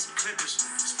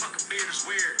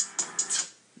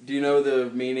 Do you know the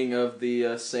meaning of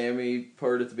the Sammy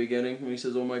part at the beginning when he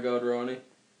says, "Oh my God, Ronnie"?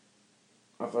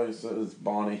 I thought you said it was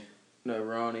Bonnie. No,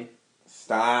 Ronnie.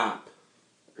 Stop.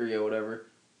 Or yeah, whatever.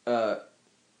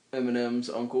 Eminem's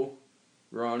uncle,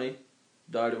 Ronnie,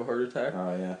 died of a heart attack.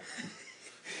 Oh, yeah.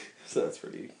 So that's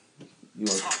pretty... You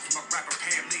want Talk from a rapper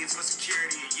paying millions for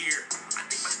security a year. I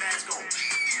think my dad's going,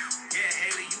 yeah,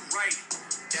 Haley, you right.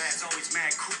 Dad's always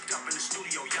mad, cooped up in the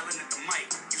studio, yelling at the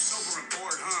mic. You sober and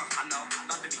bored, huh? I know.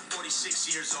 I'm about to be 46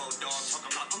 years old, dog.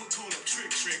 Talking about, I'm gonna call up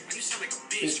Trick. Man, you sound like a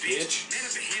bitch. Man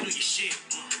up and handle your shit.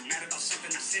 Mad about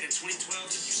something I said in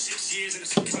 2012. Took you 6 years and a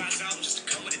surprise album just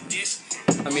to come with a diss.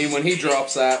 I mean, when he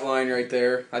drops that line right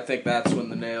there, I think that's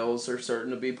when the nails are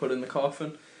starting to be put in the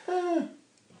coffin.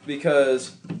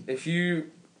 Because if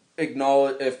you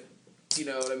acknowledge, you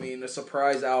know what I mean, a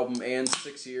surprise album and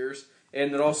 6 years,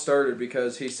 and it all started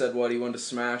because he said he wanted to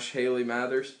smash Haley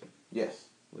Mathers. Yes.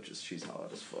 Which is, she's hot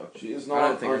as fuck. She is not. I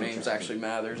don't think her unattractive. name's actually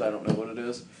Mathers. I don't know what it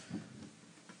is.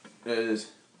 It is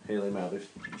Haley Mathers.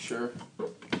 Sure.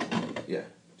 Yeah.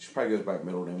 She probably goes back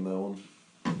middle name though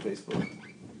on Facebook.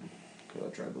 Cause I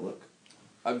tried to look.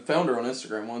 I found her on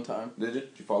Instagram one time. Did you?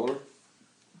 Did you follow her?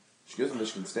 She goes to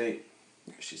Michigan State.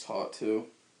 She's hot too.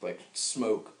 Like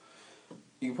smoke.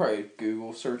 You can probably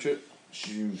Google search it.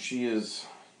 She is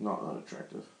not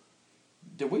unattractive.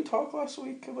 Did we talk last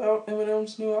week about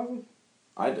Eminem's new album?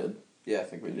 I did. Yeah, I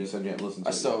think we You did. said you hadn't listened to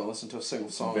I it. still haven't listened to a single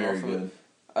song Very off of good. it.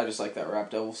 I just like that Rap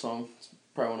Devil song. It's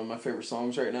probably one of my favorite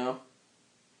songs right now.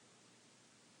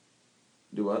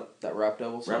 Do what? That Rap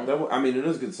Devil song. Rap Devil? I mean, it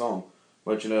is a good song.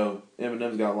 But, you know,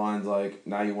 Eminem's got lines like,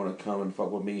 now you want to come and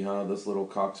fuck with me, huh? This little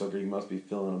cocksucker, he must be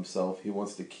feeling himself. He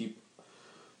wants to keep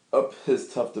up his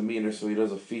tough demeanor, so he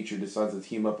does a feature, decides to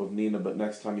team up with Nina, but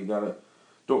next time you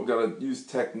don't gotta use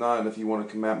Tech 9 if you want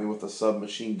to come at me with a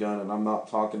submachine gun, and I'm not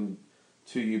talking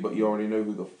to you, but you already know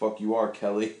who the fuck you are,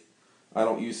 Kelly. I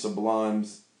don't use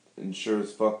sublimes, and sure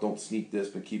as fuck don't sneak this,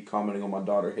 but keep commenting on my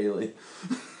daughter, Haley.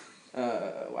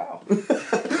 Wow.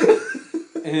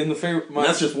 And the favorite,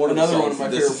 That's just one of the another one songs of my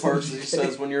from this favorite parts is he MGK.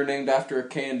 says, when you're named after a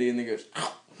candy, and he goes,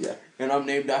 Yeah. and I'm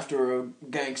named after a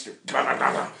gangster.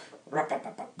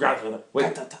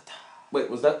 Wait,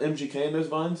 was that MGK in those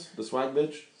vines? The swag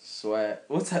bitch? Sweat.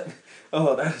 What's that?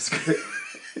 Oh, that is great.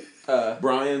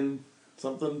 Brian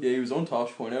something? Yeah, he was on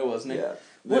Tosh.0, wasn't he? Yeah.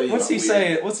 What's he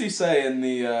say? What's he say in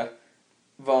the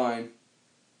Vine?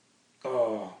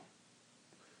 Oh,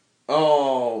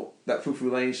 that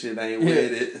Foo Lane shit, I ain't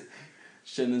with it.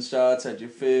 Shin shots had you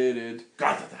fitted.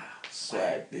 Swag.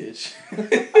 Swag, bitch.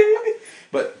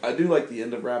 But I do like the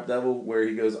end of Rap Devil where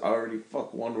he goes, I already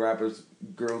fucked one rapper's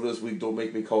girl this week, don't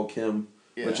make me call Kim.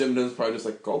 Yeah. But Eminem's probably just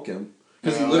like, call Kim.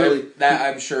 Because No, he literally...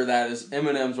 I'm sure that is...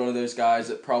 Eminem's one of those guys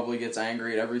that probably gets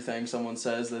angry at everything someone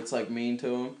says that's, like, mean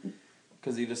to him.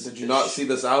 Because he just... Did you not see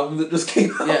this album that just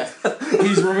came out? Yeah.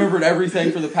 He's remembered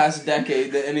everything for the past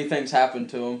decade that anything's happened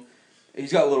to him.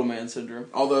 He's got little man syndrome.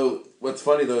 Although, what's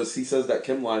funny, though, is he says that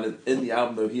Kim line in the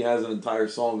album, though, he has an entire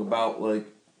song about, like,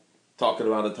 talking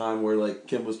about a time where, like,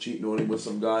 Kim was cheating on him with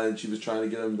some guy and she was trying to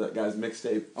get him that guy's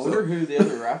mixtape. I wonder who the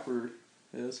other rapper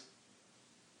is.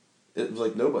 It was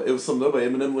like nobody. It was some nobody.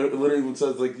 Eminem literally even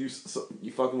says, like, you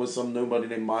fucking with some nobody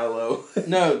named Milo.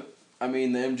 No, I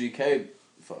mean the MGK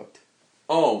fucked.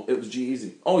 Oh, it was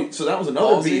G-Eazy. Oh, so that was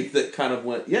another Halsey? beef that kind of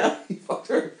went, yeah, he fucked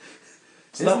her.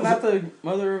 So Isn't that the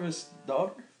mother of his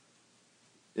daughter?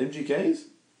 MGK's?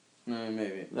 No,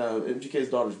 maybe. No, MGK's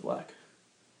daughter's black.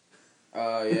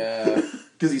 Yeah.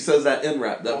 Because he says that in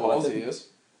rap. That Well, Halsey is.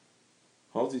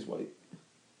 Halsey's white.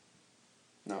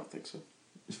 No, I don't think so.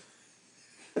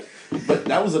 But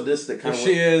that was a diss that kind If of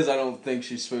she is, I don't think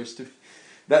she's supposed to.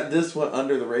 That diss went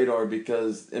under the radar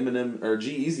because Eminem, or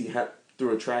G-Eazy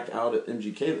threw a track out at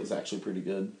MGK that was actually pretty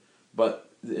good. But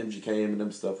the MGK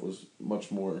Eminem stuff was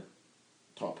much more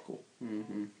topical.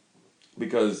 Mm-hmm.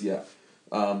 Because, yeah,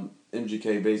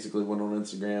 MGK basically went on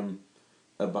Instagram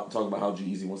about talking about how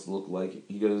G-Eazy wants to look like.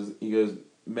 He goes,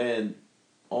 man,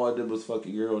 all I did was fuck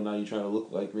a girl, and now you trying to look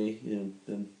like me.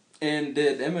 And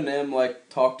did Eminem like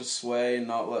talk to Sway and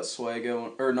not let Sway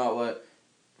go, or not let,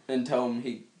 and tell him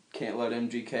he can't let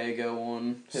MGK go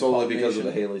on Hip solely Hop because of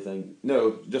Nation? the Haley thing.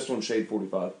 No, just on Shade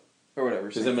 45. Or whatever.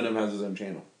 Because Eminem has his own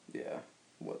channel. Yeah.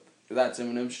 What? That's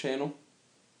Eminem's channel.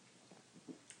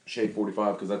 Shade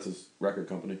 45, because that's his record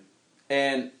company.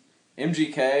 And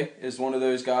MGK is one of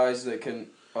those guys that can.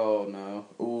 Oh no.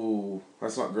 Ooh,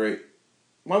 that's not great.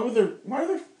 Why are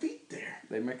their feet there?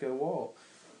 They make a wall.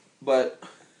 But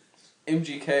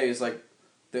MGK is like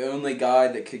the only guy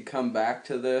that could come back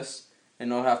to this and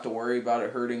not have to worry about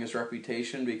it hurting his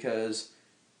reputation because,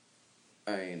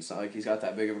 I mean, it's not like he's got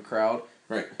that big of a crowd.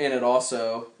 Right. And it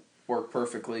also worked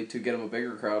perfectly to get him a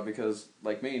bigger crowd because,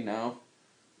 like me, now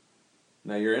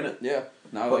you're in it. Yeah,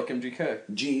 now I But like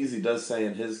MGK. G-Eazy does say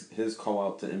in his call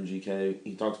out to MGK,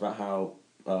 he talks about how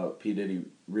P. Diddy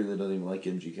really doesn't even like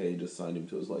MGK, he just signed him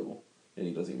to his label. And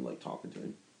he doesn't even like talking to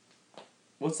him.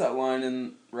 What's that line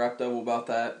in Rap Double about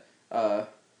that?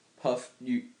 Puff,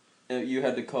 you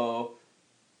had to call...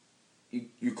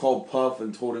 You called Puff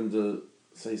and told him to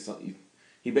say something.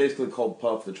 He basically called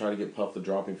Puff to try to get Puff to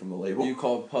drop him from the label. You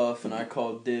called Puff and I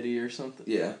called Diddy or something?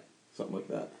 Yeah, something like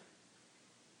that.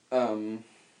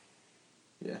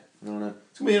 Yeah, I don't know.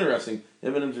 It's going to be interesting.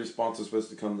 Eminem's response is supposed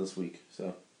to come this week,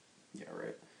 so... Yeah,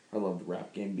 right. I love the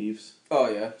rap game beefs. Oh,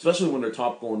 yeah. Especially when they're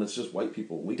topical and it's just white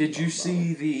people. Did you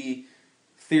see the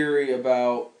theory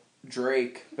about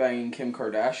Drake banging Kim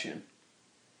Kardashian?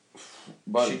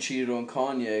 Buddy. She cheated on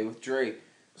Kanye with Drake.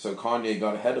 So Kanye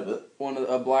got ahead of it.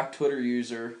 A black Twitter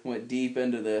user went deep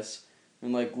into this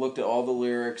and looked at all the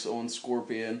lyrics on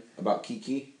Scorpion. About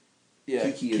Kiki?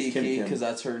 Yeah, Kiki is Kim Kim. because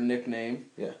that's her nickname.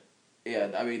 Yeah.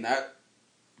 Yeah, I mean, that...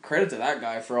 Credit to that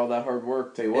guy for all that hard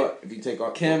work. Tell you what, if you take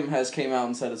off... Kim has came out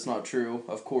and said it's not true.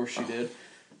 Of course she did.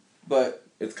 But...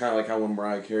 It's kind of like how when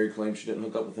Mariah Carey claimed she didn't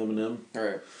hook up with Eminem.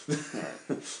 Alright.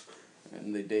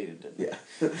 And they dated, didn't they?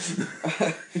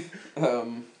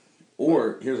 Yeah.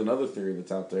 Or, here's another theory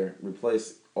that's out there.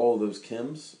 Replace all those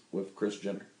Kims with Kris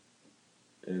Jenner.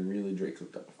 And really Drake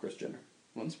hooked up with Kris Jenner.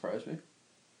 Wouldn't surprise me.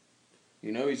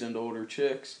 You know he's into older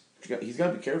chicks. He's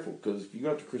got to be careful, because if you go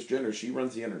after Kris Jenner, she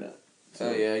runs the internet. So,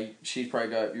 oh yeah, she probably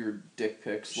got your dick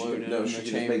pics loaded in the chamber. She can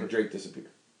just make Drake disappear.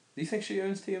 Do you think she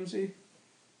owns TMZ?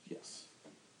 Yes.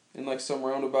 In some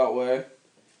roundabout way?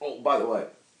 Oh, by the way,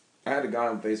 I had a guy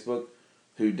on Facebook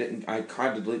who didn't... I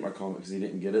tried to delete my comment because he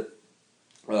didn't get it.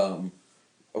 Of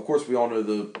course, we all know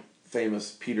the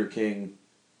famous Peter King,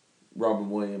 Robin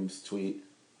Williams tweet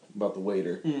about the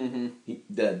waiter. Mm-hmm. He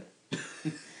dead.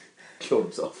 Killed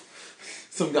himself.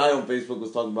 Some guy on Facebook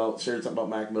was shared something about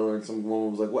Mac Miller, and some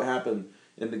woman was like, "What happened?"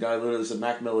 And the guy literally said,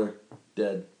 "Mac Miller,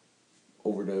 dead,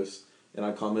 overdose." And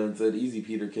I commented and said, "Easy,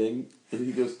 Peter King." And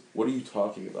he goes, "What are you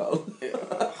talking about?"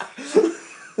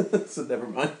 So never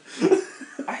mind.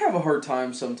 I have a hard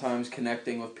time sometimes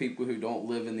connecting with people who don't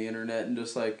live in the internet and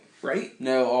just right?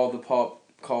 know all the pop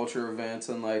culture events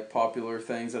and popular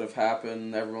things that have happened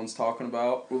and everyone's talking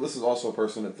about. Well, this is also a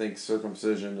person that thinks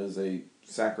circumcision is a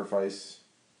sacrifice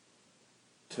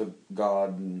to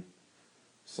God and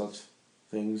such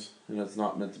things, and it's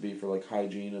not meant to be for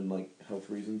hygiene and health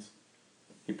reasons.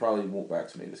 He probably won't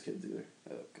vaccinate his kids either.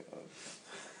 Oh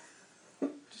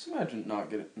God! Just imagine not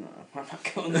getting. No, I'm not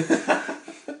going there.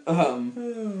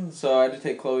 So I had to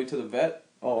take Chloe to the vet.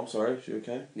 Oh, I'm sorry. Is she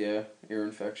okay? Yeah, ear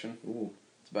infection. Ooh,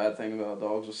 it's a bad thing about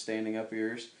dogs with standing up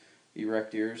ears,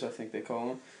 erect ears. I think they call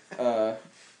them.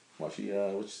 What's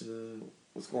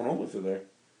going on with her there?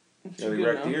 She Got good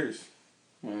erect now. ears.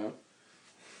 Well,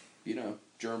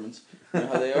 Germans. You know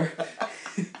how they are.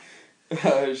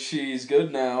 She's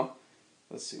good now.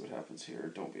 Let's see what happens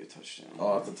here. Don't be a touchdown.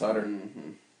 Oh, that's a tutter.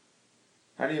 Mm-hmm.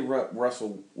 How do you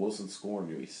Russell Wilson score on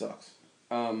you? He sucks.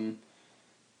 And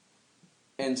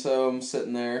so I'm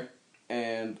sitting there,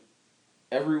 and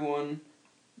everyone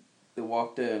that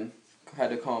walked in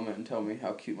had to comment and tell me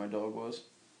how cute my dog was.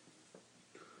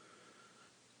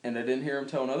 And I didn't hear him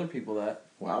telling other people that.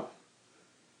 Wow.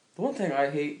 The one thing I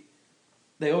hate,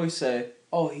 they always say,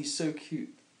 "Oh, he's so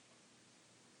cute."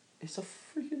 It's a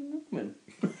freaking woman.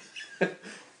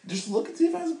 Just look and see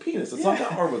if it has a penis. It's not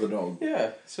that hard with a dog.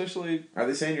 Yeah, especially... Are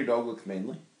they saying your dog looks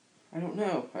manly? I don't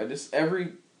know.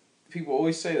 People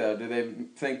always say that. Do they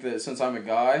think that since I'm a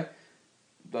guy,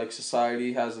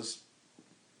 society has this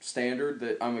standard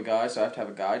that I'm a guy, so I have to have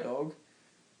a guy dog?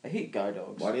 I hate guy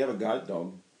dogs. Why do you have a guide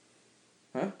dog?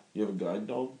 Huh? You have a guide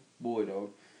dog? Boy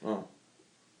dog. Oh.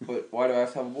 But why do I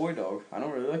have to have a boy dog? I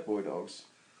don't really like boy dogs.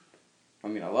 I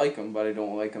mean, I like them, but I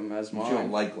don't like them as mine. You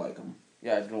don't like them.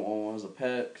 Yeah, I don't want one as a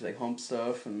pet because they hump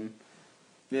stuff and...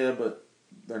 Yeah, but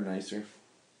they're nicer.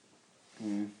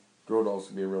 Girl dogs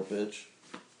can be a real bitch.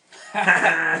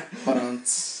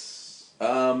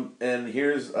 And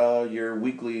here's your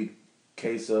weekly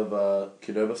case of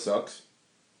Qdoba sucks.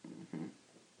 Mm-hmm.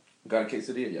 Got a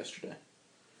quesadilla yesterday.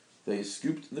 They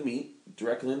scooped the meat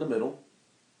directly in the middle,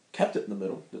 kept it in the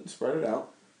middle, didn't spread it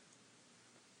out.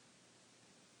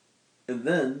 And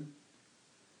then,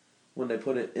 when they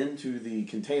put it into the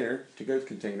container, to-go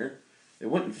container, it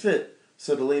wouldn't fit,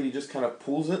 so the lady just kind of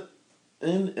pulls it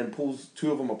in and pulls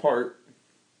two of them apart,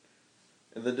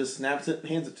 and then just snaps it and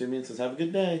hands it to me and says, "Have a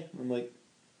good day." I'm like,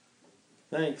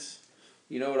 "Thanks."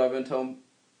 You know what I've been telling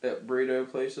at burrito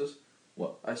places?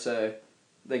 What? I say,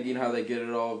 Like, you know how they get it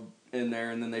all in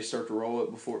there and then they start to roll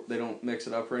it before they don't mix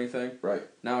it up or anything? Right.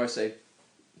 Now I say,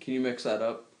 can you mix that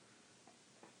up?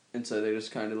 And so they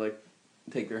just kind of like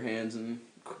take their hands and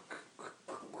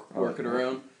work it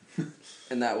around.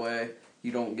 And that way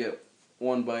you don't get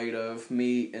one bite of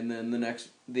meat and then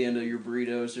the end of your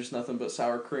burrito is just nothing but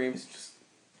sour cream. It's just,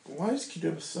 why does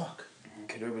Qdoba suck?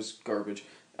 Qdoba's garbage.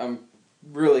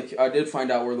 I did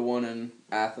find out where the one in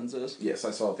Athens is. Yes,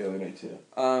 I saw it the other day too.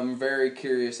 I'm very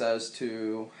curious as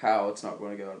to how it's not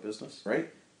going to go out of business. Right?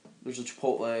 There's a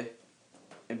Chipotle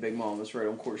in Big Mama's right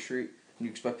on Court Street, and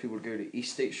you expect people to go to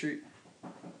East State Street?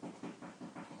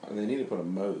 They need to put a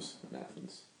Moe's in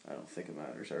Athens. I don't think it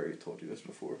matters. I already told you this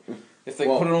before. If they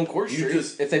Well, put it on Court you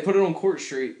Street, if they put it on Court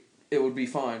Street, it would be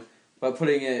fine. But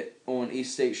putting it on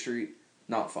East State Street,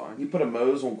 not fine. You put a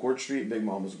Moe's on Court Street, Big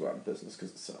Mama's will go out of business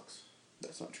because it sucks.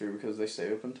 That's not true because they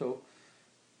stay open till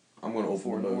I'm going to open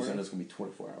 4 in the Moe's morning. and it's going to be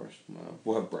 24 hours. No.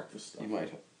 We'll have breakfast stuff. You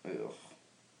might. Ugh.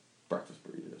 Breakfast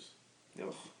burritos.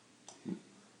 Ugh.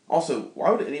 Also,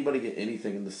 why would anybody get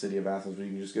anything in the city of Athens when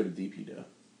you can just go to DP Dough?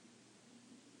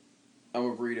 I'm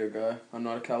a burrito guy. I'm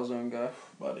not a calzone guy.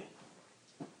 Buddy.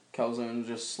 Calzone is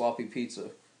just sloppy pizza.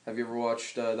 Have you ever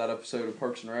watched that episode of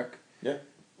Parks and Rec? Yeah.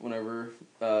 Whenever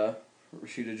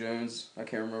Rashida Jones, I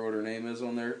can't remember what her name is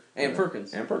on there. Ann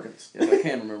Perkins. Ann Perkins. Yes, I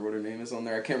can remember what her name is on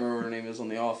there. I can't remember what her name is on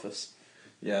The Office.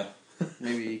 Yeah.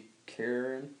 Maybe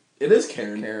Karen? It is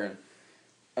Karen. Karen.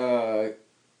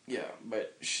 Yeah,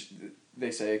 but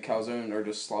they say calzone are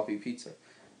just sloppy pizza.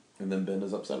 And then Ben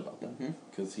is upset about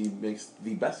that. Because he makes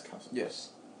the best calzone.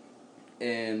 Yes.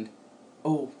 And,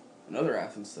 another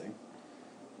Athens thing.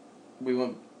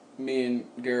 Me and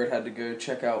Garrett had to go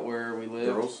check out where we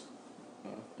lived. Girls?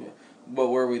 Yeah. But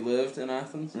where we lived in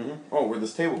Athens. Mm-hmm. Oh, where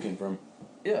this table came from.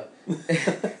 Yeah.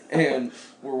 And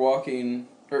we're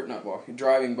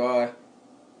driving by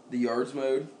the yards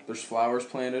mowed. There's flowers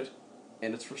planted.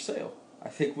 And it's for sale. I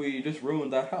think we just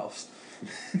ruined that house.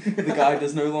 The guy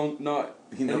does He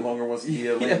no longer wants to be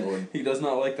a landlord. He does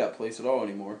not like that place at all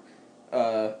anymore.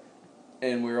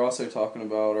 And we were also talking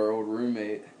about our old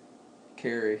roommate,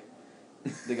 Carrie,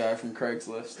 the guy from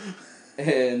Craigslist,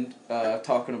 and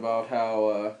talking about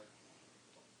how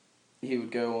he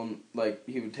would go on,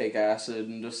 he would take acid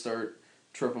and just start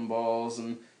tripping balls,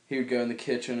 and he would go in the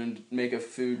kitchen and make a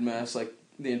food mess,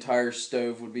 the entire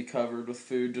stove would be covered with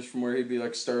food just from where he'd be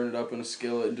stirring it up in a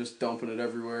skillet and just dumping it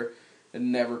everywhere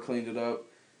and never cleaned it up.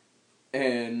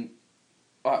 And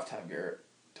I'll have to have Garrett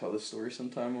tell this story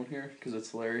sometime on here because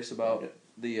it's hilarious about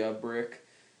the brick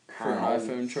for an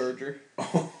iPhone charger.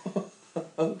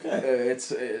 Okay.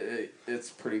 It's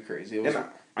pretty crazy. It was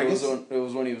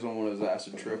when he was on one of his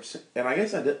acid trips. And I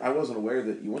guess I wasn't aware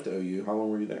that you went to OU. How long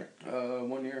were you there?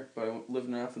 1 year, but I lived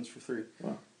in Athens for 3.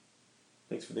 Wow.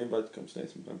 Thanks for the invite to come stay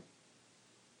sometime.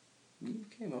 You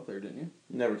came up there, didn't you?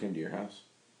 Never came to your house.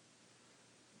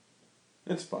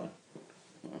 It's fine.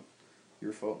 Well,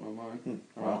 your fault, not mine.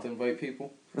 I Wow. have to invite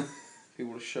people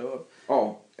to show up.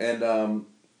 Oh, and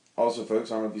also,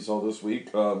 folks, I don't know if you saw this week.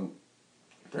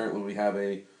 Apparently, we have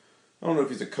I don't know if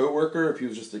he's a coworker, if he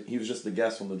was just a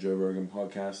guest on the Joe Rogan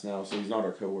podcast now, so he's not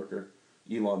our coworker.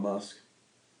 Elon Musk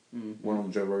went on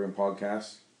the Joe Rogan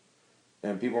podcast,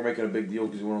 and people are making a big deal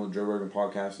because he went on the Joe Rogan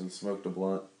podcast and smoked a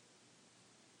blunt,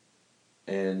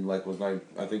 and I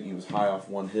think he was high off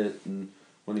one hit and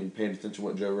wasn't even paying attention to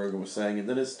what Joe Rogan was saying, and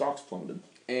then his stocks plummeted.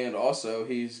 And also,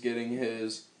 he's getting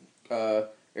his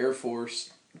Air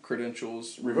Force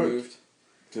credentials removed.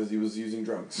 Because he was using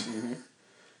drugs.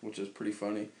 Which is pretty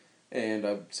funny. And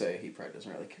I'd say he probably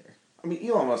doesn't really care. I mean,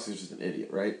 Elon Musk is just an idiot,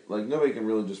 right? Nobody can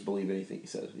really just believe anything he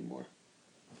says anymore.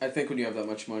 I think when you have that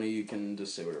much money, you can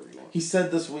just say whatever you want. He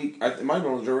said this week, it might have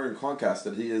been on the Joe Rogan podcast,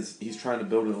 that he's trying to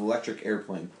build an electric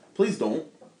airplane. Please don't.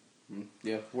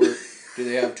 Yeah. Where do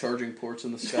they have charging ports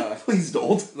in the sky? Please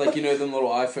don't. Them little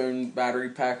iPhone battery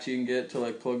packs you can get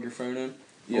to plug your phone in?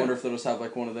 Yeah. I wonder if they'll just have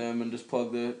one of them and just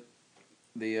plug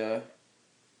the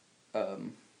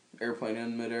airplane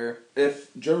in midair.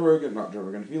 If if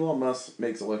Elon Musk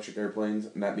makes electric airplanes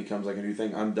and that becomes a new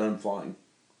thing, I'm done flying.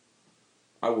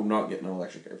 I will not get an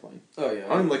electric airplane. Oh, yeah. I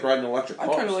don't even like riding electric cars.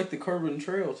 I kind of like the Carbon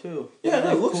Trail, too.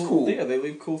 Yeah, it looks cool. Yeah, they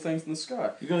leave cool things in the sky.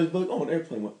 You're going to be like, oh, an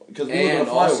airplane. Because we live in a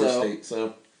flyover state,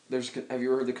 so... Have you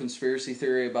ever heard the conspiracy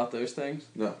theory about those things?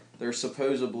 No. They're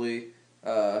supposedly,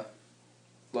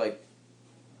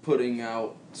 putting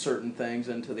out certain things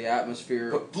into the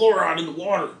atmosphere. Put fluoride in the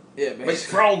water. Yeah, basically. Make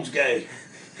frogs gay.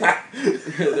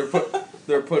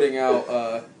 they're putting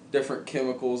out different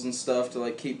chemicals and stuff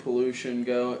to keep pollution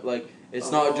going. It's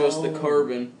not just the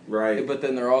carbon, right? But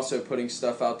then they're also putting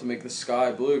stuff out to make the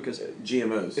sky blue. Because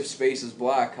GMOs. if space is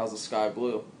black, how's the sky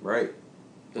blue? Right.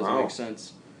 Doesn't Wow. make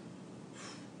sense.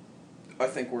 I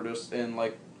think we're just in,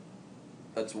 like,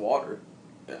 that's water.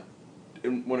 Yeah.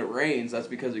 And when it rains, that's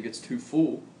because it gets too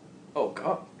full. Oh,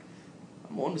 God.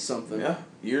 I'm on to something. Yeah.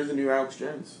 You're the new Alex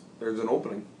Jones. There's an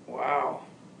opening. Wow.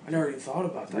 I never even thought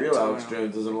about that. Real till Alex now.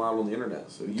 Jones isn't allowed on the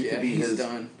internet, so you Yeah, could be he's his.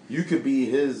 done. You could be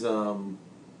his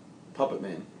puppet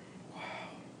man.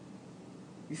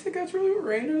 You think that's really what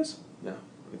rain is? No,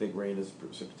 I think rain is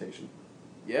precipitation.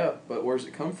 Yeah, but where's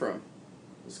it come from?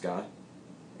 The sky.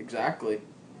 Exactly.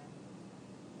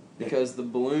 Because the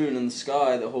balloon in the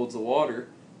sky that holds the water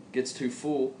gets too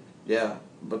full, Yeah,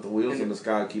 but the wheels And in the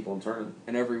sky keep on turning.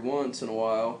 and every once in a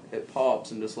while it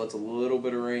pops and just lets a little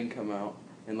bit of rain come out.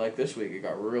 And like this week, it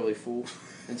got really full,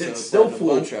 and so It's it's still letting a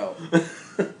full. bunch out.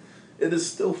 It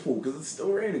is still full because it's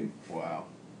still raining. Wow,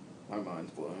 my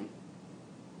mind's blown.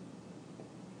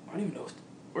 I don't even know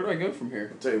where do I go from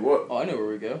here. I'll tell you what, Oh, I know where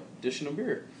we go. Dishing a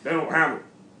beer. they don't have a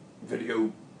video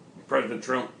of President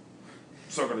Trump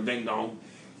sucking a ding dong,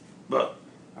 but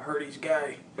I heard he's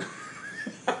gay.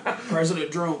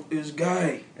 President Trump is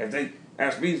gay. if they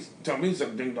ask me, tell me to suck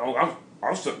a ding dong,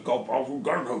 I'll suck a golf ball from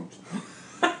garden hose.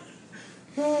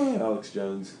 Alex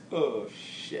Jones. Oh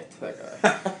shit, that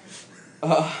guy.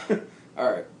 All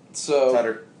right. So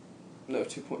Cutter. no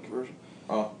 2-point conversion.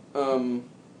 Oh.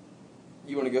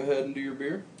 You want to go ahead and do your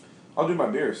beer? I'll do my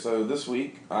beer. So this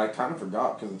week, I kind of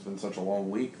forgot because it's been such a long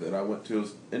week that I went to an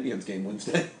Indians game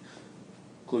Wednesday.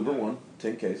 Kluber won,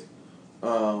 10Ks.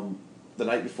 The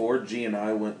night before, G and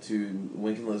I went to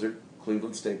Wink and Lizard,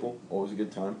 Cleveland Staple. Always a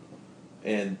good time.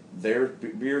 And their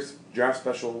beers draft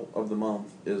special of the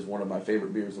month is one of my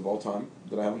favorite beers of all time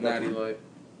that I haven't got Natty to Light.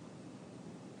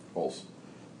 false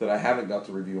that I haven't got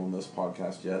to review on this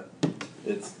podcast yet.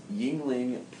 It's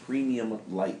Yuengling Premium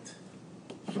Light.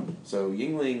 So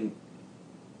Yuengling,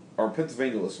 our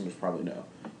Pennsylvania listeners probably know,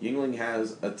 Yuengling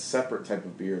has a separate type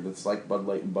of beer that's like Bud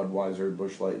Light and Budweiser,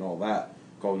 Busch Light and all that,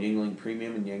 called Yuengling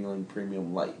Premium and Yuengling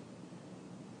Premium Light.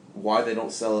 Why they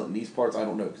don't sell it in these parts, I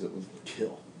don't know, because it would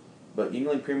kill. But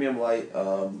Yuengling Premium Light,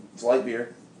 it's light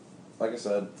beer. Like I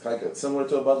said, it's kind of similar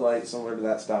to a Bud Light, similar to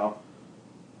that style.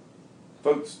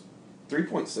 Folks,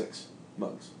 3.6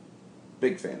 mugs.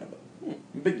 Big fan of it. I'm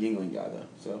a big Yuengling guy, though,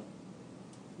 so.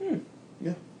 Yeah.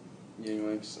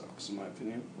 Yuengling sucks, in my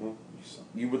opinion. Well,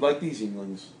 you would like these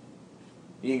Yuenglings.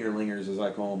 Yingerlingers, as I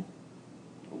call them.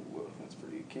 Oh, that's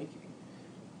pretty kinky.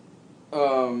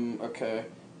 Okay.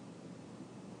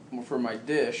 Well, for my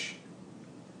dish,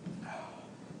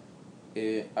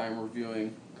 I'm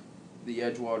reviewing the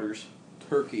Edgewater's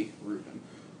Turkey Reuben.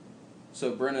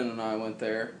 So Brennan and I went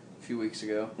there a few weeks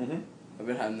ago. Mm-hmm. I've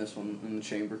been having this one in the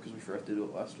chamber because we forgot to do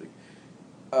it last week.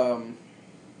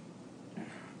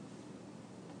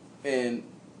 And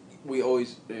we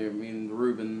always, I mean, the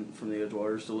Reuben from the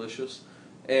Edgewater is delicious.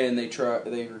 And they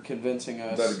were convincing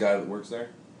us. Is that a guy that works there?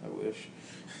 I wish.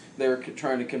 They were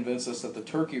trying to convince us that the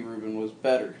Turkey Reuben was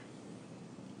better.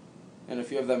 And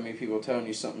if you have that many people telling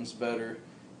you something's better,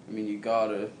 I mean, you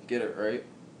gotta get it, right?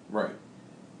 Right.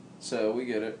 So we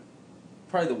get it.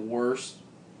 Probably the worst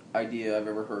idea I've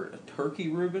ever heard. A Turkey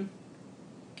Reuben?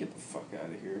 Get the fuck out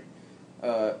of here.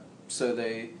 So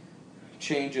they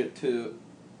change it to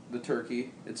the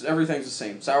turkey. Everything's the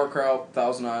same. Sauerkraut,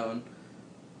 Thousand Island,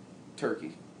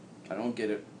 turkey. I don't get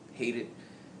it. Hate it.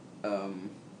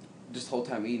 Just the whole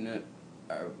time eating it,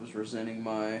 I was resenting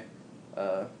my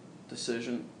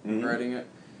decision, regretting it.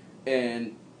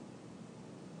 And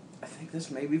I think this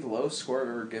may be the lowest score I've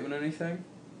ever given anything.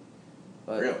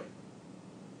 But Really?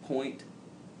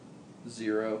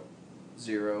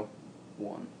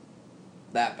 0.001.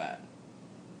 That bad.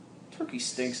 Turkey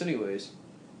stinks anyways.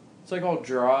 It's like all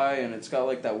dry and it's got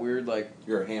like that weird like...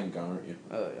 You're a ham guy, aren't you?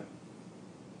 Oh yeah.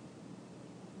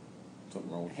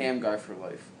 Something wrong with Ham guy for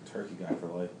life. you. Turkey guy for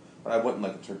life. But I wouldn't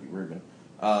like a turkey Reuben.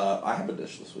 I have a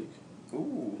dish this week.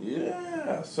 Ooh.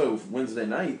 Yeah. So Wednesday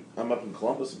night, I'm up in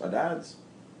Columbus at my dad's.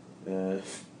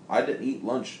 I didn't eat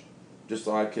lunch just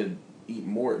so I could eat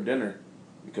more at dinner.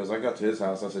 Because I got to his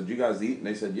house, I said, "You guys eat?" And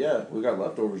they said, "Yeah, we got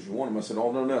leftovers. You want them?" I said,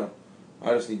 "Oh, no.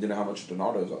 I just need to know how much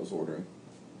Donatos I was ordering."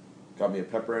 Got me a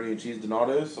pepperoni and cheese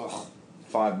Donatos. Ugh.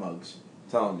 5 mugs.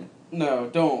 telling you. No,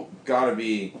 don't. Gotta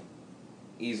be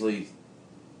easily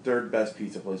third best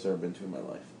pizza place I've ever been to in my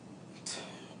life.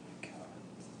 God.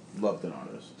 Love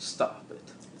Donatos. Stop it.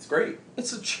 It's great.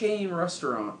 It's a chain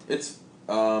restaurant. It's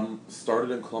started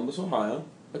in Columbus, Ohio.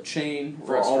 A chain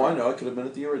For restaurant. all I know, I could have been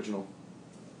at the original.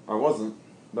 I wasn't,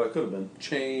 but I could have been.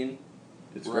 Chain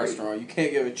It's restaurant. You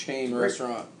can't give a chain It's great.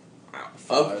 restaurant.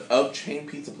 great. Of chain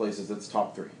pizza places, it's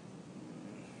top 3.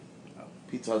 Oh.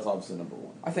 Pizza Hut's obviously number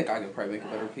 1. I think I could probably make a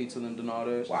better pizza than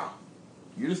Donato's. Wow.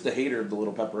 You're just a hater of the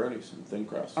little pepperonis and thin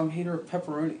crust. I'm a hater of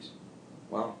pepperonis.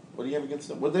 Wow. What do you have against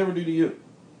them? What did they ever do to you?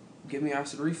 Give me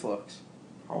acid reflux.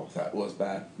 Oh, that was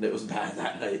bad. It was bad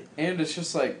that night. And it's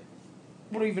just like,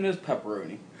 what even is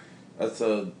pepperoni? That's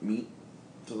a meat.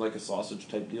 It's like a sausage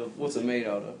type deal. What's it made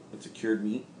out of? It's a cured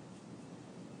meat.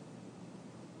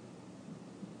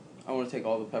 I want to take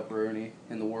all the pepperoni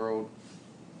in the world,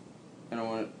 and I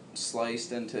want it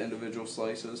sliced into individual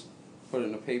slices, put it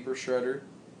in a paper shredder,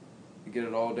 get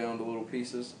it all down to little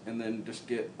pieces, and then just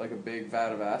get like a big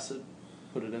vat of acid,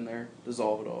 put it in there,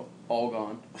 dissolve it all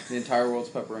gone. The entire world's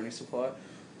pepperoni supply,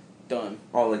 done.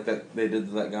 Oh, like that they did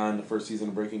to that guy in the first season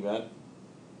of Breaking Bad?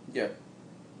 Yeah.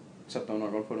 Except I'm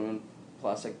not going to put him in a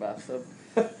plastic bathtub.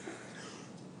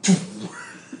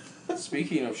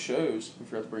 Speaking of shows, we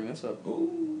forgot to bring this up.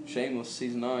 Ooh. Shameless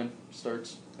season 9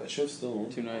 starts That show's still on.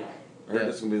 tonight. I heard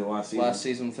this is going to be the last season. Last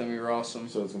season with Emmy Rossum.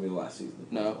 So it's going to be the last season.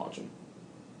 No. Watching.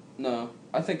 No,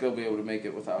 I think they'll be able to make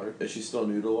it without her. Is she still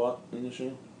nude a lot in the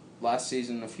show? Last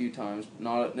season a few times,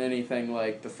 not anything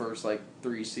like the first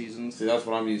 3 seasons. See, that's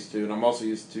what I'm used to, and I'm also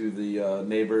used to the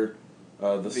neighbor,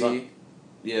 the V. son.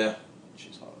 Yeah.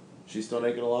 She's hot. She's still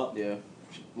naked a lot? Yeah,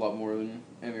 a lot more than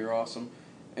Emmy Rossum.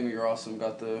 Emmy Rossum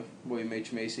got the William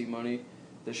H. Macy money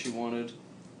that she wanted,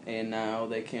 and now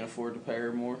they can't afford to pay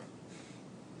her more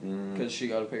because she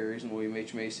got a pay raise, and William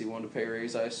H. Macy wanted to pay a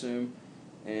raise, I assume.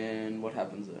 And what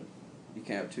happens then? You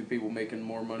can't have 2 people making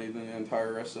more money than the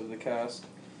entire rest of the cast.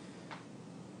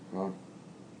 Well,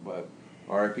 But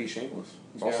R.I.P. Shameless.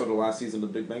 It's also the last season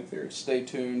of Big Bang Theory. stay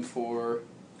tuned for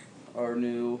our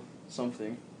new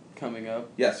something coming up.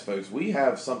 Yes, folks, we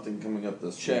have something coming up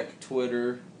this Check week.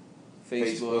 Twitter,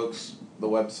 Facebook's, the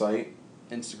website,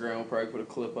 Instagram will probably put a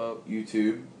clip up,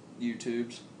 YouTube.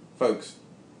 YouTube's. Folks,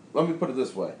 let me put it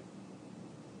this way.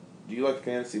 Do you like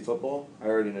fantasy football? I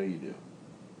already know you do.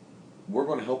 We're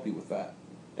going to help you with that.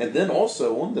 And then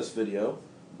also on this video,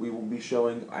 we will be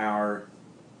showing our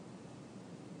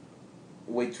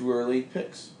way too early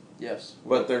picks. Yes.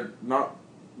 But they're not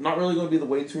really going to be the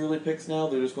way too early picks now.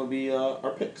 They're just going to be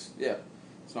our picks. Yeah.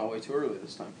 It's not way too early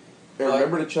this time. And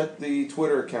remember to check the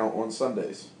Twitter account on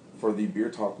Sundays for the Beer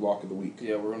Talk Lock of the Week.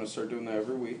 Yeah, we're going to start doing that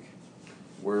every week.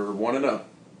 We're 1-0.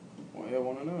 Well, yeah,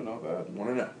 1-0, not bad.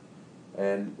 1-0.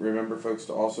 And remember, folks,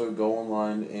 to also go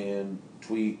online and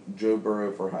tweet Joe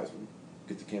Burrow for Heisman.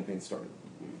 Get the campaign started.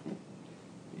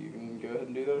 You can go ahead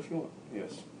and do that if you want.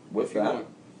 Yes. With if you that, want.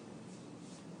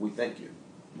 we thank you.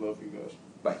 Love you guys.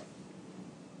 Bye.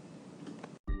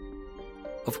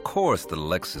 Of course, the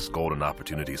Lexus Golden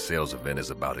Opportunity Sales Event is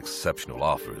about exceptional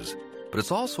offers, but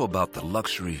it's also about the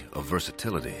luxury of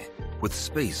versatility, with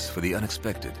space for the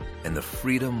unexpected and the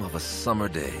freedom of a summer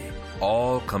day,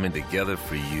 all coming together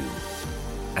for you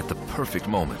at the perfect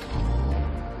moment.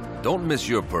 Don't miss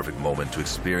your perfect moment to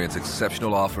experience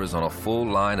exceptional offers on a full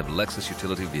line of Lexus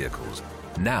utility vehicles,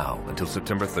 now until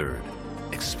September 3rd.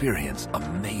 Experience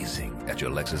amazing at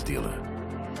your Lexus dealer.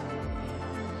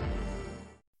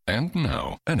 And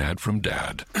now, an ad from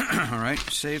Dad. All right,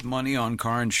 save money on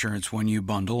car insurance when you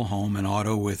bundle home and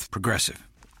auto with Progressive.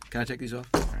 Can I take these off?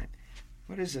 All right.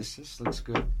 What is this? This looks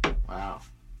good. Wow,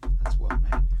 that's well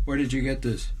made. Where did you get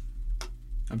this?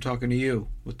 I'm talking to you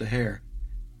with the hair.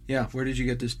 Yeah, where did you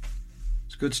get this?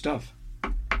 It's good stuff.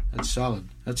 That's solid.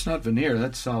 That's not veneer,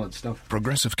 that's solid stuff.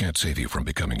 Progressive can't save you from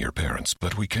becoming your parents,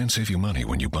 but we can save you money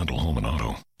when you bundle home and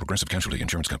auto. Progressive Casualty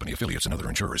Insurance Company, affiliates, and other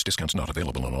insurers. Discounts not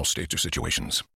available in all states or situations.